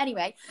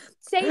 Anyway,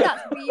 say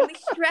that's really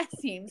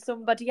stressing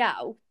somebody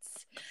out.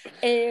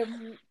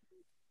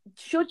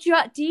 Should you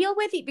deal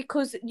with it,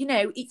 because you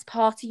know it's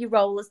part of your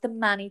role as the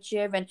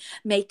manager and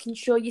making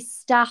sure your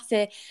staff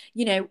are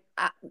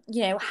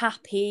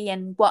happy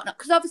and whatnot,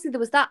 because obviously there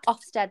was that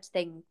Ofsted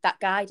thing, that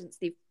guidance,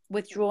 they've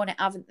withdrawn it,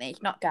 haven't they?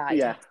 Not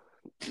guidance,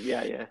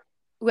 yeah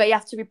where you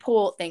have to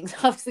report things.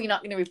 Obviously you're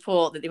not going to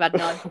report that they've had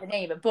an for the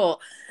neighbour, but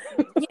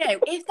you know,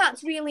 if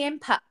that's really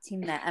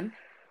impacting them,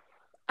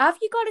 have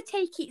you got to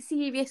take it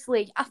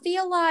seriously? I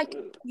feel like,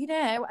 you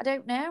know, I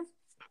don't know.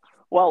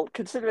 Well,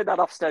 considering that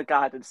Ofsted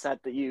guidance said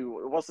that it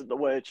wasn't the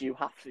word you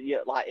have to,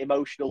 like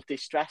emotional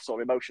distress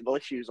or emotional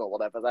issues or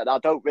whatever, then I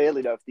don't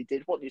really know if they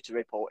did want you to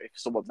report if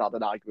someone's had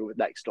an argument with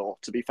next door,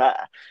 to be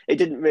fair. It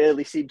didn't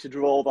really seem to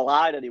draw the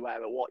line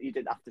anywhere at what you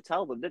didn't have to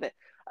tell them, did it?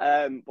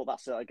 But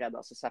that's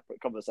a separate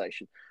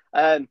conversation.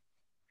 Yeah,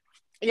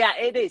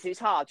 it is. It's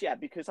hard, yeah,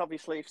 because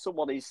obviously if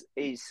someone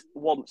is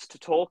wants to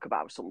talk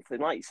about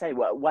something, like you say,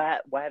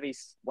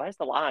 where's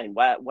the line?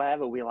 Where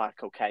are we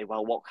like, okay,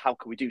 well, how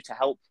can we do to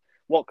help?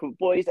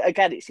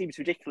 Again, it seems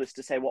ridiculous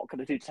to say what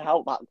can I do to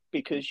help that,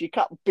 because you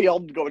can't,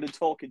 beyond going and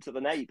talking to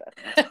the neighbour,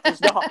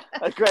 there's not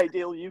a great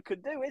deal you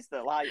can do, is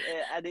there? Like,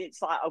 and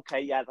it's like,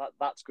 okay, yeah,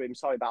 that's grim.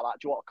 Sorry about that.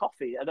 Do you want a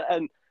coffee?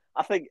 And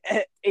I think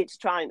it's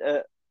trying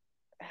to.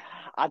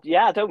 I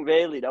don't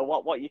really know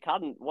what you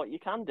can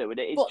do, and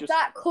it is but just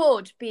that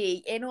could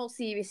be, in all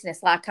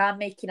seriousness, like I'm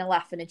making a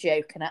laugh and a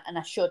joke, and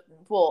I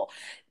shouldn't. But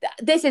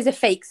this is a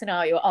fake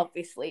scenario.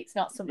 Obviously, it's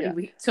not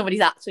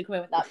somebody's actually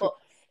coming with that, but.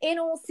 In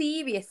all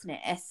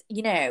seriousness,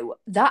 you know,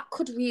 that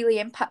could really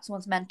impact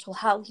someone's mental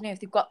health. You know,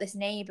 if they've got this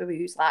neighbour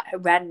who's like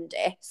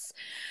horrendous,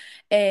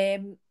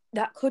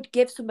 that could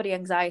give somebody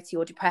anxiety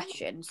or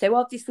depression. So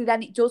obviously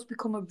then it does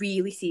become a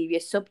really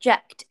serious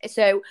subject.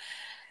 So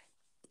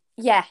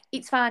yeah,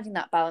 it's finding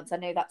that balance. I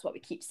know that's what we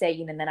keep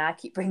saying, and then I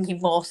keep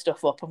bringing more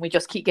stuff up and we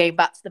just keep going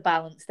back to the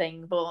balance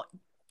thing. But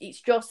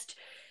it's just,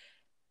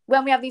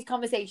 when we have these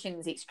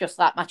conversations, it's just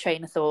like my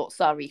train of thought.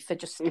 Sorry for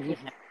just, you know.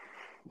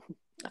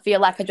 I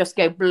feel like I just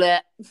go bleh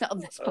on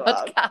this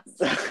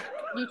podcast.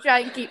 You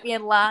try and keep me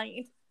in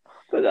line.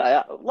 But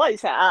like I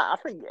say, I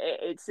think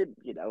it's,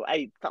 you know,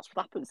 that's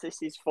what happens.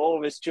 This is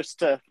for us just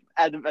to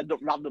end up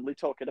randomly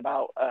talking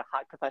about a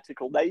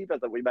hypothetical neighbour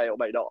that we may or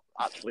may not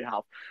actually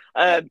have.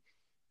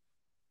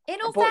 In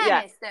all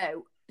fairness,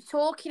 though,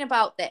 talking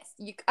about this,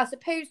 I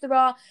suppose there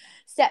are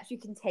steps you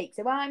can take.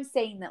 So I'm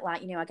saying that,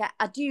 like, you know,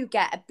 I do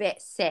get a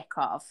bit sick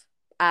of,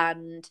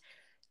 and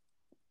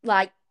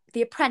like,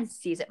 the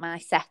apprentices at my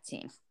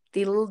setting,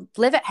 they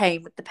live at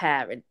home with the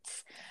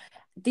parents.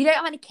 They don't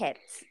have any kids,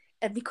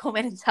 and they come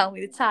in and tell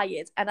me they're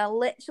tired. And I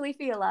literally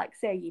feel like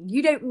saying,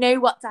 you don't know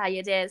what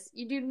tired is.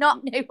 You do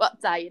not know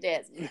what tired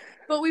is.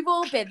 But we've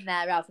all been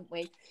there, haven't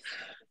we?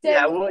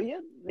 So,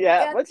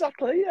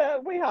 exactly. Yeah,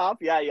 we have.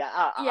 We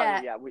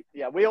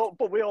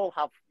all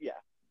have.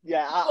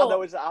 I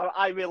know.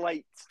 I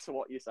relate to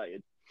what you're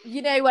saying.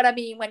 You know what I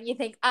mean when you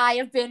think, I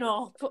have been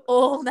up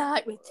all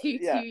night with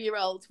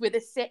two-year-olds with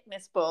a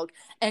sickness bug,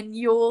 and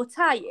you're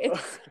tired,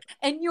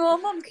 and your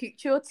mum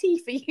cooked your tea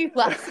for you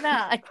last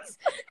night.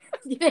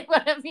 You know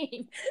what I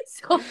mean?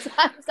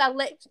 Sometimes I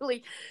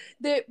literally,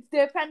 the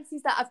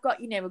apprentices that I've got,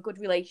 you know, a good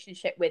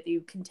relationship with, who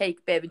can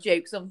take a bit of a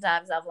joke,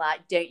 sometimes I'm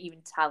like, don't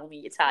even tell me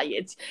you're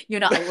tired. You're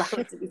not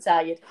allowed to be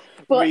tired.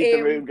 But read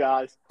the room,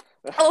 guys.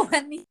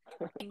 And these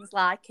things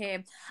like,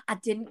 I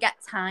didn't get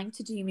time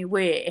to do my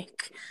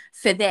work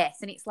for this,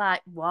 and it's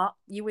like, what?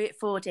 You work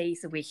 4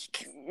 days a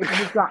week,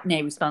 you've got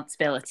no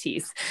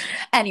responsibilities.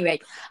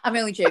 Anyway, I'm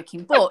only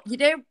joking, but you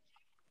know,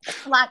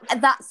 like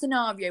that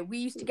scenario, we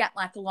used to get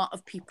like a lot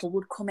of people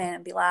would come in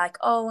and be like,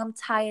 oh, I'm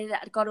tired,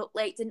 I got up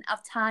late, didn't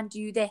have time to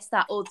do this,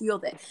 that, or the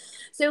other.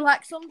 So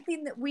like,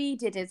 something that we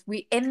did is,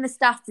 we, in the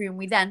staff room,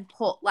 we then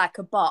put like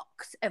a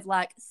box of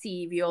like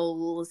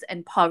cereals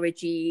and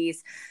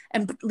porridges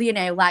and, you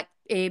know, like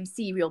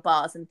cereal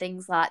bars and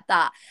things like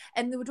that.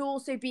 And there would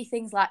also be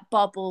things like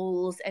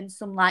bubbles and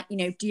some, like, you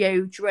know,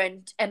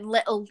 deodorant and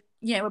little,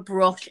 you know, a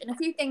brush and a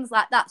few things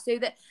like that, so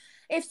that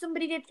if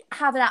somebody did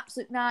have an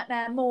absolute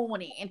nightmare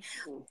morning,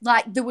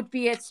 like, there would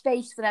be a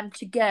space for them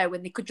to go,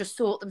 and they could just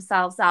sort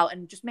themselves out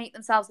and just make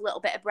themselves a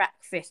little bit of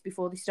breakfast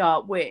before they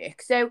start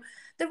work. So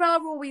there are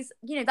always,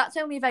 you know, that's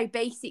only a very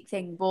basic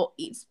thing, but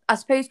it's, I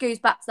suppose, goes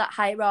back to that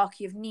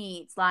hierarchy of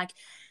needs. Like,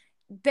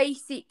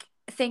 basic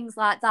things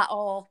like that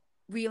are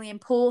really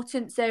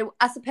important. So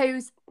I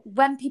suppose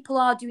when people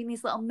are doing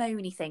these little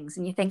moany things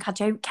and you think, I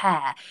don't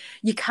care,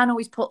 you can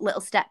always put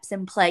little steps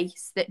in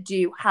place that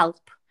do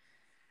help.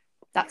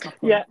 That's my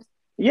point.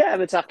 Yeah,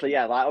 exactly.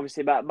 Yeah, like,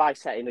 obviously my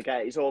setting,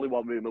 again, is only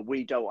one room, and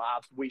we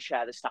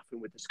share the staff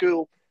room with the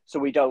school, so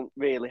we don't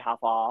really have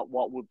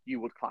what you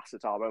would class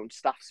as our own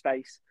staff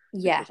space.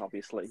 Yeah. because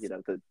obviously, you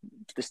know,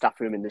 the staff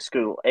room in the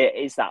school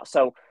is that.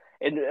 So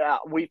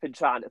we've been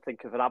trying to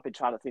think of, and I've been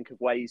trying to think of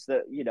ways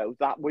that, you know,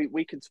 that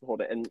we can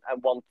support it. And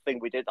one thing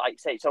we did, like you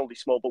say, it's only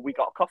small, but we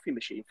got a coffee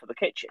machine for the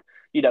kitchen,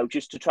 you know,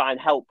 just to try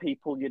and help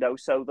people, you know,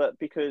 so that,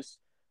 because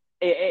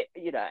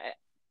you know,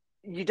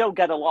 you don't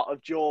get a lot of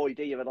joy,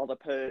 do you, and other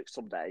perks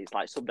some days.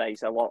 Like some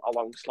days are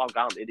long slog,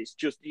 aren't it? It's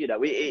just, you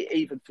know,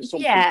 even for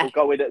some Yeah.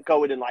 people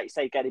going and, like you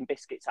say, getting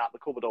biscuits out of the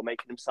cupboard or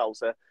making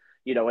themselves a,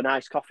 you know, a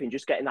nice coffee, and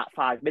just getting that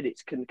 5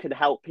 minutes can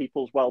help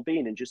people's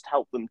well-being and just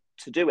help them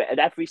to do it. And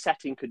every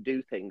setting could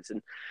do things,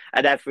 and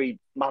every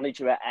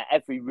manager at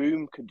every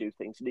room can do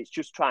things. And it's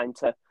just trying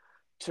to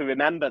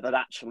remember that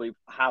actually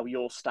how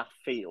your staff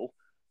feel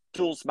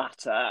does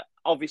matter.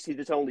 Obviously,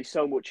 there's only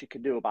so much you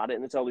can do about it,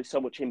 and there's only so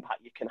much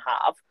impact you can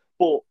have,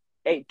 but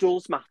it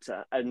does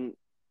matter. And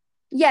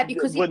yeah,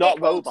 because we're not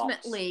robots.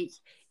 Ultimately,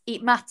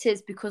 it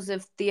matters because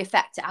of the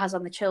effect it has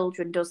on the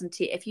children,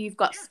 doesn't it? If you've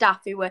got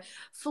staff who are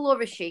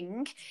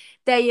flourishing,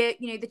 they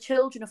you know, the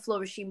children are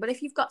flourishing. But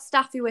if you've got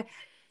staff who are,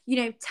 you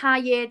know,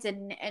 tired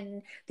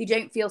and they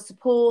don't feel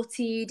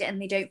supported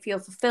and they don't feel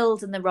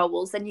fulfilled in the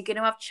roles, then you're going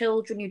to have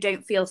children who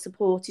don't feel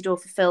supported or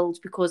fulfilled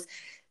because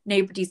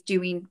nobody's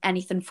doing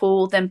anything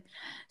for them.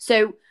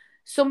 So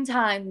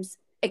sometimes,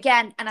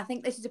 again, and I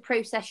think this is a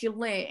process you'll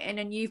learn,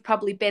 and you've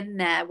probably been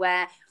there,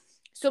 where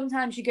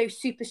sometimes you go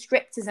super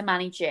strict as a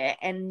manager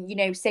and, you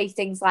know, say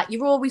things like,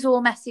 you're always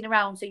all messing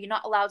around, so you're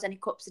not allowed any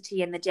cups of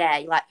tea in the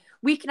day. Like,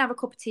 we can have a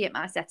cup of tea at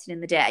my setting in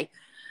the day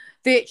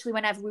virtually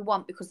whenever we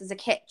want, because there's a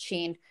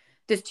kitchen.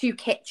 There's 2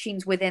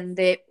 kitchens within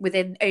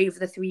over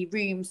the 3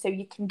 rooms, so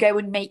you can go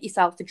and make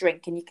yourself a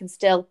drink and you can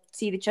still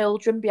see the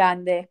children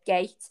behind the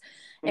gate.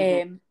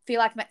 Feel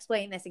like I'm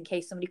explaining this in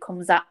case somebody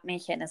comes at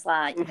me and is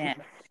like, you know,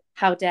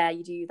 how dare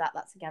you do that?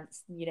 That's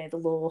against, you know, the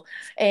law.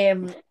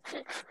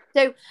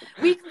 So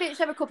we can finish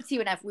have a cup of tea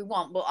whenever we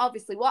want, but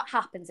obviously what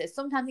happens is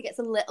sometimes it gets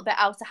a little bit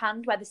out of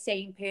hand where the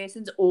same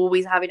person's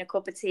always having a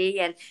cup of tea,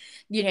 and,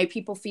 you know,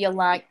 people feel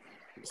like,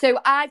 so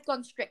I've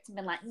gone strict and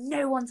been like,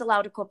 no one's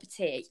allowed a cup of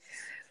tea.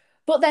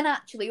 But then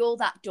actually all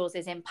that does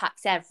is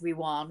impacts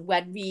everyone,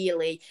 when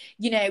really,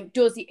 you know,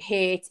 does it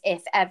hurt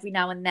if every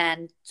now and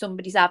then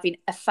somebody's having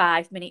a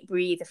 5-minute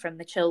breather from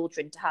the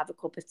children to have a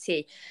cup of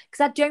tea?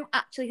 Because I don't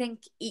actually think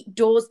it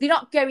does. They're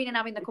not going and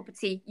having the cup of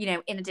tea, you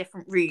know, in a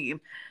different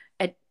room.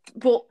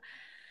 But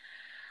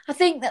I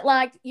think that,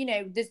 like, you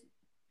know, there's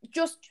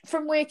just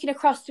from working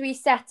across 3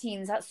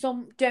 settings, that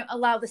some don't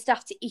allow the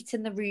staff to eat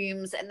in the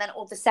rooms and then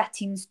other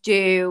settings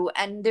do.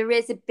 And there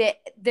is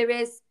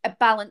a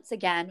balance.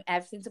 Again,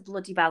 everything's a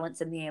bloody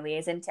balance in the early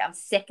years, isn't it? I'm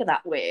sick of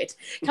that word.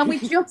 Can we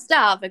just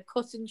have a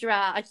cut and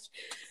dry,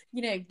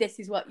 you know, this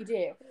is what you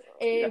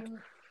do?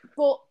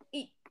 But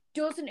it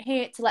doesn't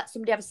hurt to let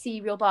somebody have a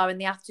cereal bar in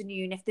the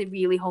afternoon if they're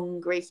really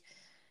hungry.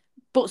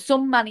 But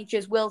some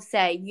managers will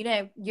say, you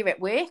know, you're at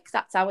work,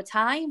 that's our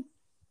time.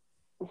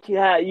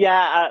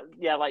 Yeah.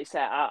 Like you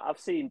said, I've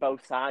seen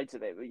both sides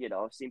of it. You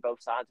know, I've seen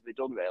both sides of it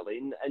done,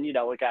 really. And you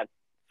know, again,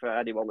 for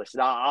anyone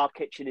listening, our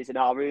kitchen is in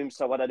our room,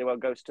 so when anyone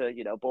goes to,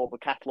 you know, boil the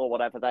kettle or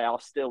whatever, they are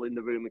still in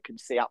the room and can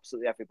see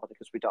absolutely everybody,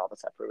 because we don't have a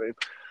separate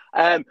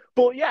room.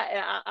 But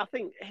yeah, I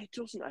think it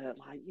doesn't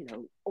like, you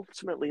know,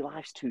 ultimately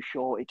life's too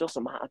short. It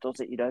doesn't matter, does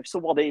it? You know, if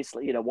someone is,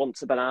 you know,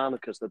 wants a banana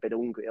because they've been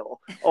hungry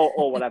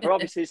or whatever,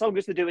 obviously as long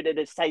as they're doing it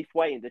in a safe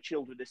way and the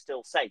children are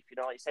still safe, you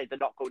know, like you say, they're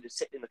not going to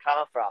sit in the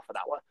car for half an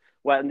hour.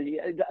 When,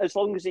 as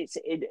long as it's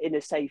in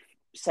a safe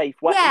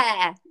way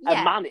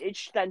and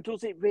managed, then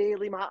does it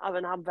really matter?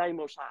 And I'm very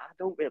much like, I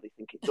don't really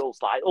think it does.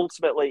 Like,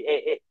 ultimately,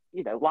 it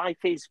you know,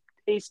 life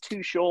is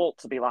too short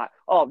to be like,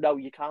 oh no,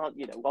 you can't,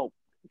 you know, well,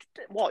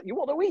 what, you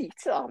want to eat?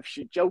 Oh,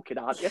 you're joking,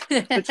 aren't you?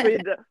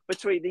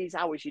 between these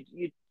hours,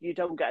 you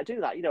don't get to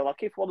do that. You know,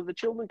 like if one of the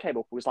children came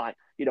up and was like,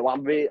 you know,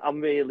 I'm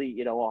really,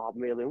 you know, I'm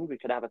really hungry,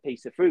 can I have a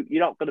piece of fruit?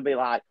 You're not going to be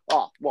like,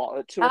 oh, what,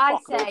 at 2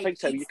 o'clock? I don't think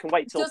so. You can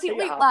wait till does it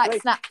look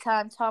like snack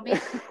time, Tommy?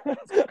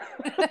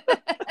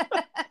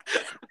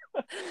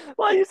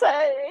 Well, you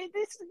say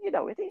it's, you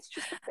know, it's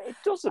just, it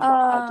doesn't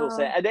matter, does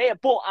it? And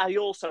but I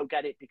also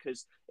get it,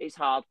 because it's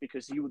hard,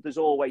 because there's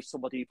always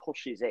somebody who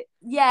pushes it,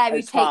 who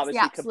as far takes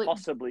as you can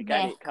possibly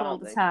get it, can't all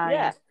the they?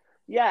 time.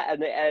 Yeah,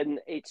 and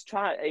it's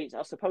I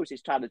suppose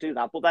it's trying to do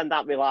that, but then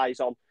that relies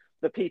on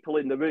the people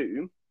in the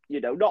room,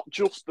 you know, not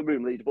just the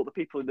room leader, but the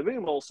people in the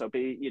room also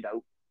be, you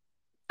know,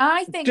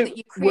 I think that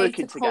you create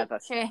a culture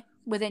together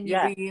within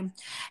your room,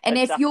 and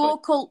exactly. if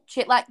your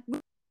culture, like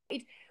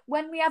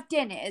when we have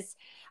dinners,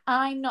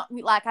 I'm not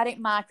like, I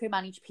don't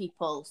micromanage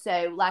people.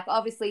 So like,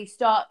 obviously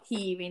start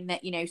hearing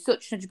that, you know,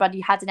 such and such body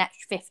had an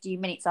extra 15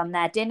 minutes on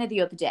their dinner the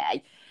other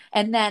day.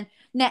 And then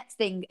next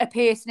thing, a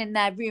person in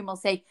their room will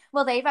say,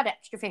 well, they've had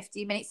extra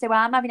 15 minutes, so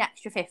I'm having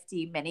extra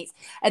 15 minutes.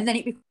 And then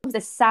it becomes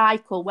a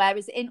cycle.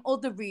 Whereas in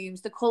other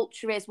rooms, the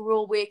culture is we're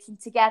all working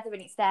together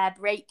and it's their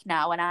break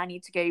now and I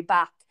need to go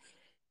back.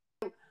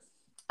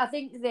 I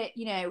think that,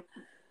 you know,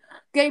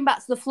 going back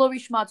to the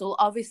Flourish model,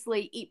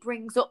 obviously it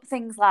brings up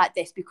things like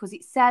this because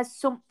it says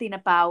something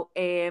about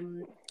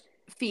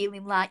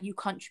feeling like you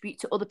contribute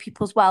to other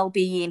people's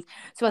well-being.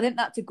 So I think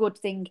that's a good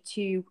thing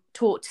to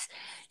talk to.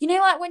 You know,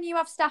 like when you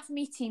have staff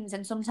meetings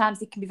and sometimes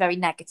they can be very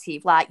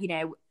negative, like, you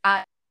know,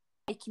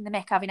 taking the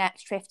mick, having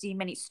extra 15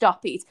 minutes,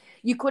 stop it.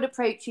 You could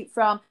approach it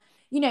from,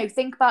 you know,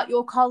 think about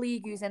your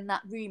colleague who's in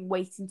that room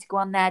waiting to go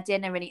on their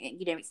dinner, and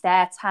you know, it's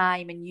their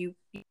time, and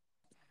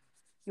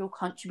you're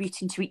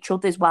contributing to each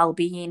other's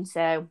well-being.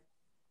 So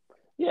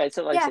yeah, it's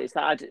like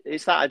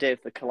it's that idea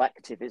of the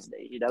collective, isn't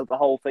it? You know, the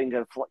whole thing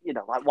of, you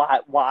know, like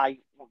why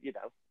you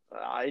know,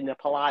 in a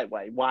polite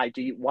way, why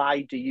do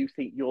you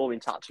think you're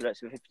entitled to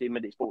for 15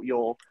 minutes, but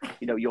your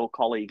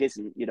colleague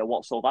isn't? You know,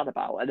 what's all that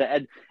about?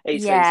 And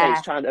it's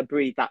trying to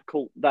breed that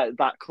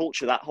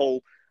culture, that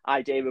whole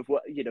idea of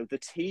what, you know, the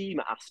team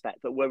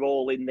aspect, that we're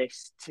all in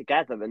this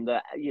together, and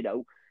that, you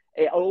know,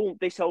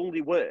 this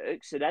only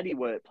works in any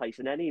workplace,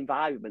 in any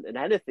environment, and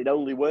anything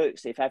only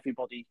works if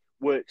everybody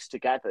works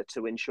together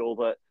to ensure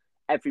that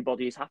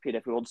everybody is happy and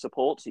everyone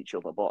supports each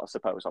other. But I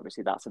suppose,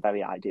 obviously, that's a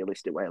very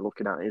idealistic way of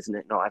looking at it, isn't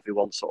it? Not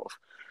everyone sort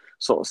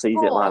of sees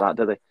it like that,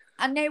 do they?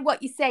 I know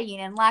what you're saying,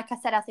 and like I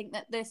said, I think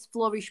that this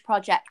Flourish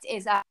project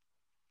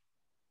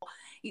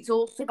it's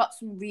also got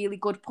some really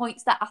good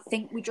points that I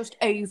think we just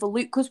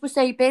overlook because we're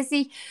so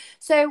busy.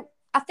 So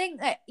I think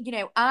that, you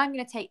know, I'm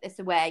going to take this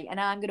away and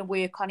I'm going to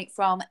work on it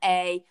from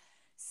a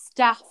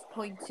staff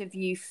point of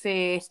view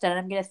first, and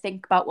I'm going to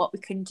think about what we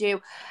can do.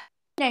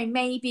 You know,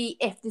 maybe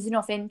if there's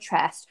enough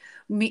interest,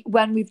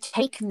 when we've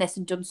taken this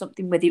and done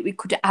something with it, we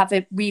could have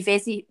a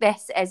revisit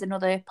this as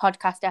another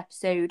podcast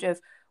episode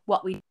of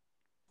what we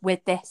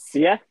with this.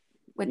 Yeah.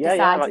 With this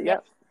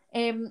idea.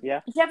 Do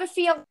you ever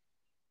feel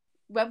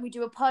when we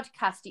do a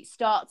podcast, it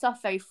starts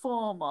off very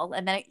formal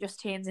and then it just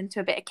turns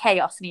into a bit of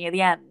chaos near the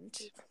end?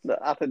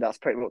 I think that's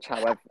pretty much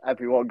how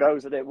everyone goes,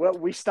 isn't it? Well,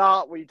 we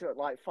do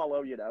like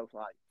follow, you know,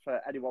 like for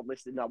anyone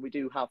listening now, we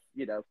do have,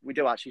 you know, we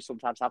do actually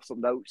sometimes have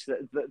some notes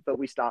that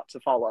we start to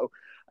follow.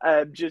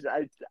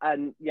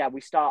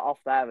 We start off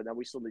there and then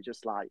we suddenly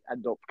just like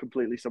end up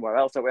completely somewhere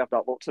else. So we have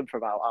not looked at them for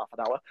about half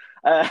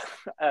an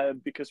hour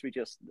because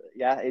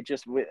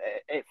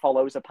it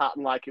follows a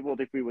pattern like it would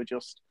if we were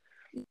just,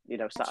 you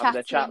know, sat having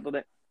a chat, doesn't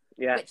it?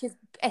 Yeah. Which is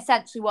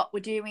essentially what we're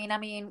doing. I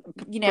mean,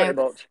 you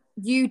know,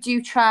 you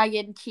do try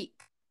and keep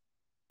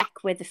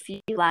back with a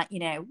few, like, you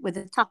know, with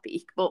a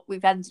topic, but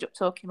we've ended up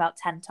talking about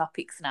 10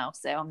 topics now,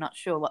 so I'm not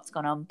sure what's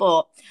gone on.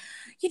 But,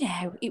 you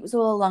know, it was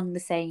all along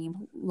the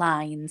same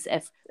lines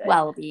of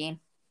well-being.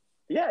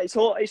 Yeah, it's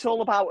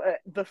all about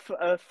the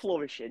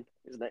flourishing,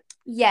 isn't it?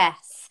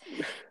 Yes.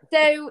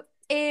 So,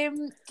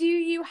 do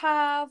you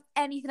have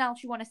anything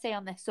else you want to say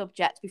on this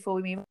subject before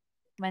we move on to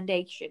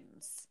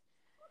recommendations?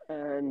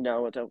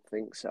 No, I don't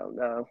think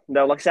so.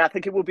 No. Like I said, I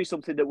think it would be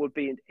something that would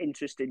be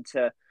interesting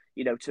to,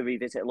 you know, to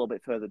revisit a little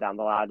bit further down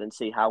the line and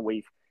see how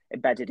we've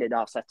embedded in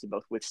our setting,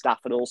 both with staff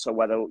and also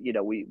whether, you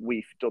know,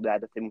 we've done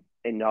anything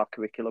in our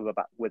curriculum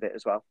about with it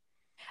as well.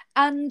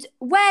 And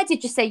where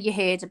did you say you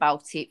heard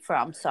about it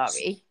from?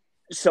 Sorry.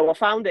 So I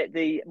found it.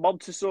 The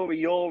Montessori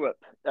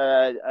Europe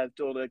have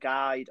done a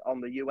guide on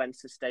the UN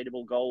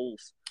Sustainable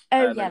Goals.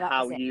 And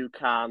how you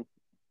can.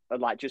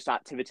 Like just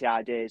activity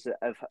ideas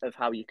of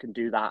how you can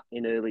do that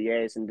in early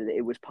years, and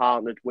it was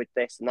partnered with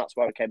this, and that's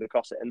where I came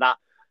across it. And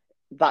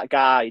that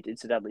guide,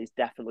 incidentally, is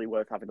definitely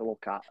worth having a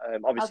look at.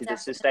 Obviously, the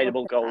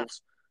sustainable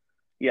goals.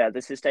 Yeah,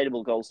 the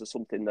sustainable goals are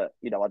something that,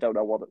 you know, I don't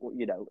know what,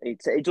 you know,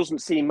 it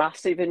doesn't seem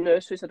massive in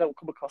nurseries. I don't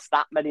come across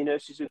that many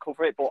nurseries who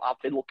cover it, but I've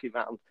been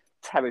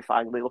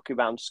terrifyingly looking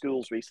around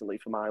schools recently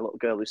for my little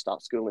girl who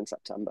starts school in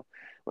September,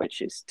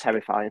 which is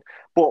terrifying.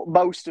 But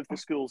most of the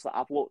schools that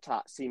I've looked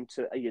at seem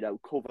to, you know,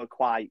 cover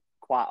quite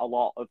a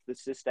lot of the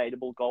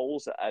sustainable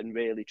goals and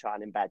really try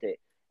and embed it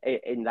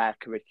in their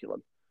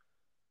curriculum.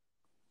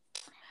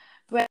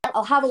 Well,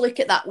 I'll have a look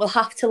at that. We'll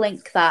have to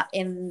link that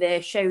in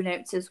the show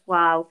notes as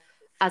well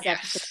as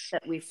everything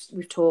that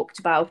we've talked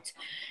about.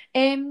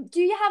 Do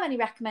you have any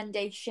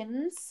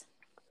recommendations?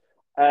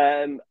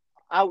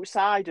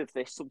 Outside of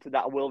this, something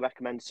that I will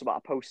recommend, something I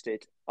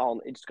posted on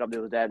Instagram the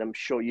other day, and I'm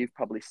sure you've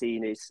probably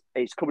seen, is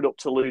it's coming up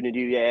to Lunar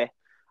New Year,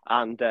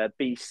 and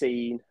Be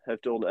Seen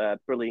have done a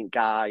brilliant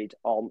guide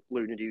on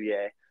Lunar New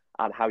Year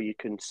and how you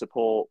can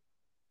support,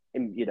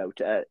 you know,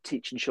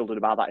 teaching children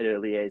about that in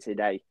early years in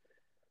a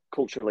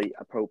culturally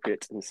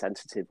appropriate and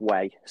sensitive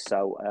way.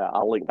 So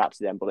I'll link that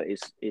to them, but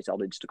it is on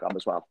Instagram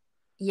as well.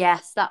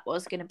 Yes, that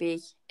was going to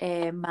be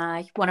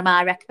one of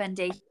my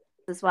recommendations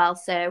as well.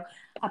 So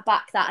I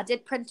back that. I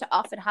did print it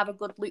off and have a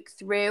good look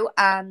through,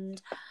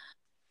 and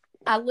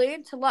I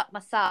learned a lot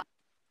myself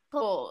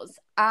because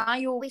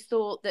I always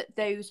thought that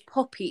those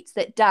puppets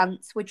that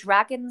dance were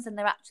dragons and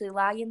they're actually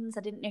lions.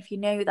 I didn't know if you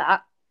know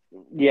that.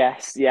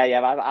 Yes, yeah.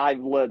 I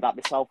learned that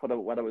myself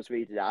when I was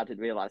reading it. I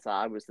didn't realise that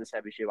I was the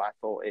same as you. I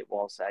thought it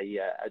was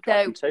a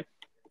dragon too.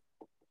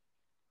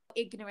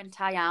 Ignorant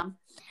I am.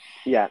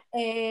 Yeah.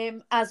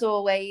 As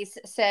always.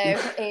 So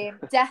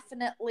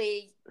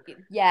definitely,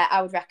 yeah,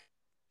 I would recommend,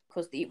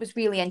 because it was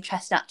really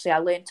interesting. Actually, I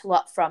learned a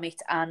lot from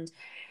it, and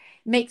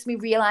makes me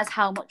realise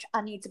how much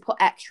I need to put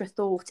extra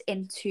thought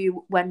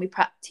into when we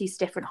practice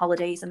different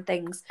holidays and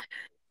things.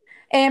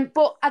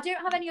 But I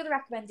don't have any other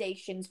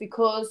recommendations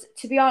because,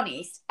 to be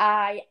honest,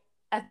 I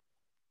have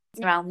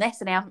been around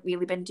this and I haven't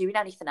really been doing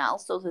anything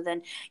else other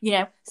than,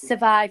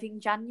 surviving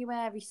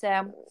January.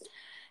 So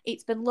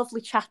it's been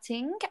lovely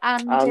chatting,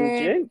 And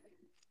you.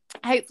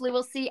 Hopefully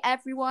we'll see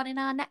everyone in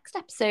our next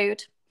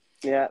episode.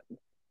 Yeah.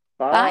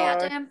 Bye, Bye.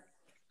 Adam.